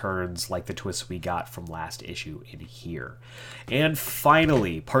twists and turns like the twists we got from last issue in here. And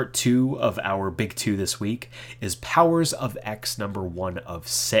finally, part 2 of our big 2 this week is Powers of X number 1 of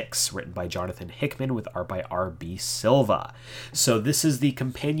 6, written by Jonathan Hickman with art by R.B. Silva. So this is the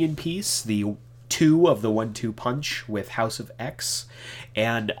companion piece, the 2 of the 1-2 punch with House of X,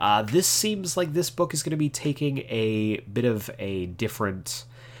 and this seems like this book is going to be taking a bit of a different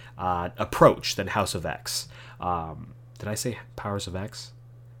approach than House of X. Did I say Powers of X?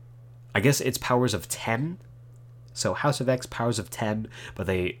 I guess it's Powers of 10. So House of X, Powers of 10, but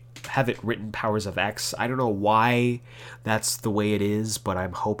they have it written Powers of X. I don't know why that's the way it is, but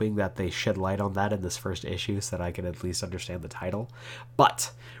I'm hoping that they shed light on that in this first issue so that I can at least understand the title.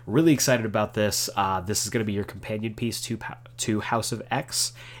 But really excited about this. This is going to be your companion piece to House of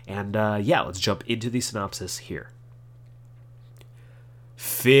X. And yeah, let's jump into the synopsis here.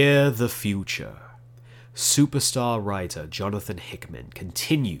 Fear the future. Superstar writer Jonathan Hickman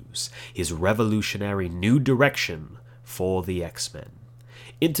continues his revolutionary new direction for the X-Men.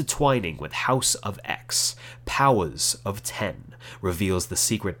 Intertwining with House of X, Powers of 10 reveals the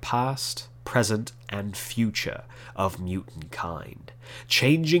secret past, present, and future of mutant kind,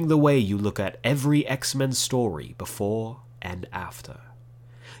 changing the way you look at every X-Men story before and after.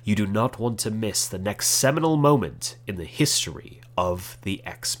 You do not want to miss the next seminal moment in the history of the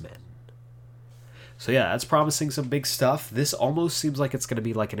X-Men. So yeah, that's promising some big stuff. This almost seems like it's going to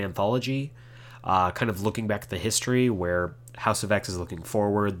be like an anthology, kind of looking back at the history, where House of X is looking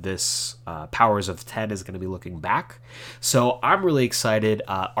forward. This Powers of 10 is going to be looking back. So I'm really excited.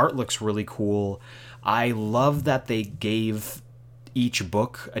 Art looks really cool. I love that they gave each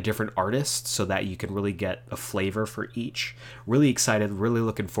book a different artist so that you can really get a flavor for each. Really excited, really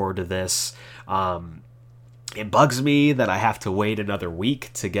looking forward to this. It bugs me that I have to wait another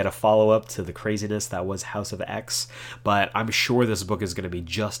week to get a follow-up to the craziness that was House of X, but I'm sure this book is going to be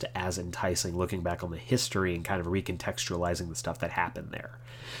just as enticing looking back on the history and kind of recontextualizing the stuff that happened there.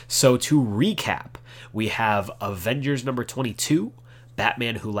 So to recap, we have Avengers number 22,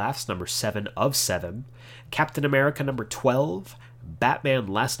 Batman Who Laughs number 7 of 7, Captain America number 12, Batman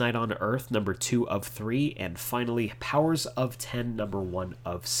Last Night on Earth number 2 of 3, and finally Powers of 10 number 1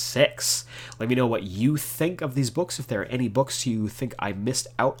 of 6. Let me know what you think of these books. If there are any books you think I missed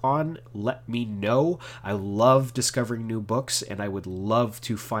out on, let me know. I love discovering new books, and I would love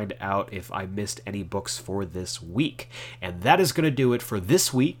to find out if I missed any books for this week. And that is going to do it for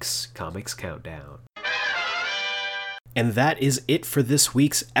this week's Comics Countdown. And that is it for this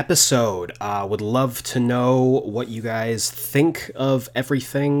week's episode. Would love to know what you guys think of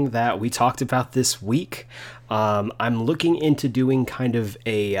everything that we talked about this week. I'm looking into doing kind of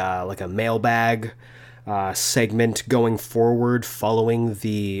a like a mailbag segment going forward following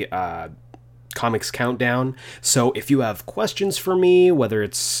the Comics Countdown. So if you have questions for me, whether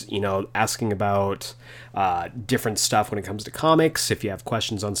it's, asking about different stuff when it comes to comics, if you have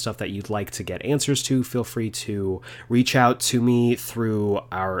questions on stuff that you'd like to get answers to, feel free to reach out to me through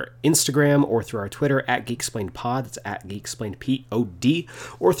our Instagram or through our Twitter at GeekSplainedPod, that's at GeekSplainedPod,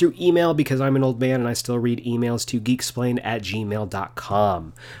 or through email, because I'm an old man and I still read emails, to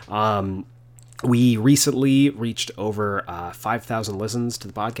geeksplained@gmail.com. We recently reached over 5,000 listens to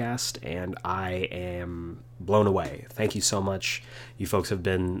the podcast, and I am blown away. Thank you so much. You folks have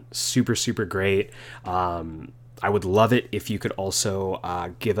been super, super great. I would love it if you could also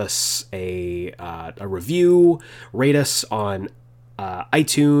give us a review, rate us on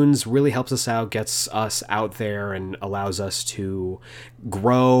iTunes. Really helps us out, gets us out there, and allows us to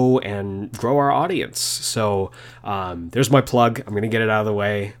grow our audience. So there's my plug. I'm going to get it out of the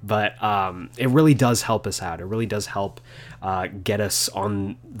way, but it really does help us out. It really does help get us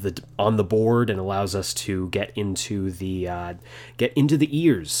on the board, and allows us to get into the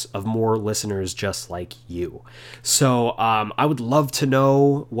ears of more listeners just like you. So I would love to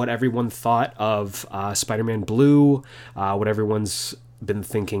know what everyone thought of Spider-Man Blue, what everyone's been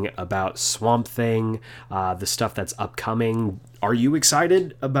thinking about Swamp Thing, the stuff that's upcoming. Are you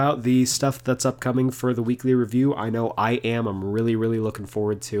excited about the stuff that's upcoming for the weekly review? I know I am. I'm really, really looking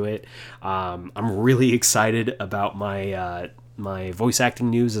forward to it. I'm really excited about my voice acting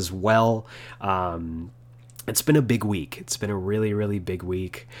news as well. It's been a big week. It's been a really, really big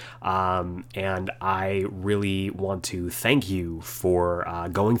week. And I really want to thank you for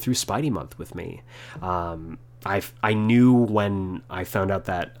going through Spidey Month with me. I knew when I found out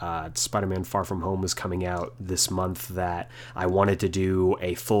that Spider-Man Far From Home was coming out this month that I wanted to do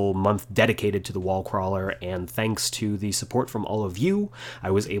a full month dedicated to the wall crawler, and thanks to the support from all of you,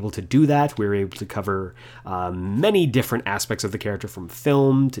 I was able to do that. We were able to cover many different aspects of the character, from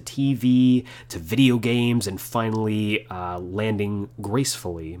film to TV to video games, and finally landing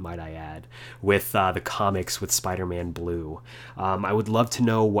gracefully, might I add, with the comics with Spider-Man Blue. I would love to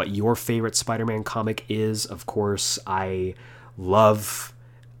know what your favorite Spider-Man comic is. Of course, I love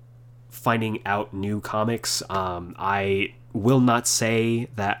finding out new comics. I will not say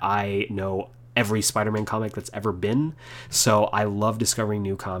that I know every Spider-Man comic that's ever been, so I love discovering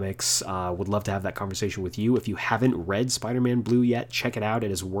new comics. Would love to have that conversation with you. If you haven't read Spider-Man Blue yet, check it out.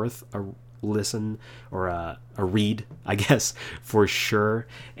 It is worth a listen, or a read, I guess, for sure.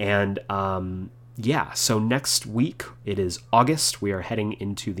 And yeah, so next week, it is August. We are heading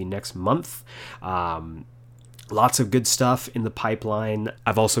into the next month. Lots of good stuff in the pipeline.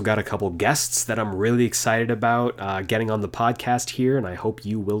 I've also got a couple guests that I'm really excited about getting on the podcast here, and I hope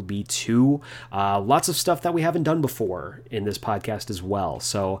you will be too. Lots of stuff that we haven't done before in this podcast as well.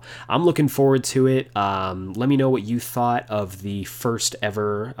 So I'm looking forward to it. Let me know what you thought of the first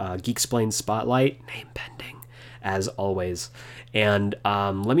ever Geeksplained Spotlight. Name pending, as always. And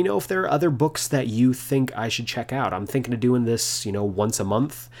let me know if there are other books that you think I should check out. I'm thinking of doing this, once a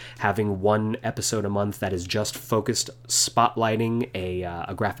month, having one episode a month that is just focused spotlighting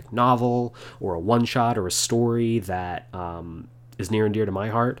a graphic novel or a one-shot or a story that is near and dear to my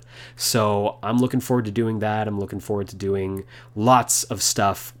heart. So I'm looking forward to doing that. I'm looking forward to doing lots of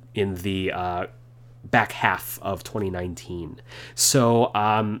stuff in the back half of 2019. So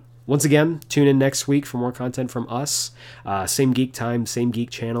once again, tune in next week for more content from us. Same geek time, same geek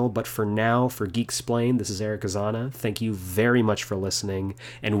channel. But for now, for Geeksplained, this is Eric Azana. Thank you very much for listening,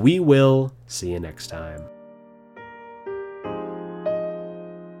 and we will see you next time.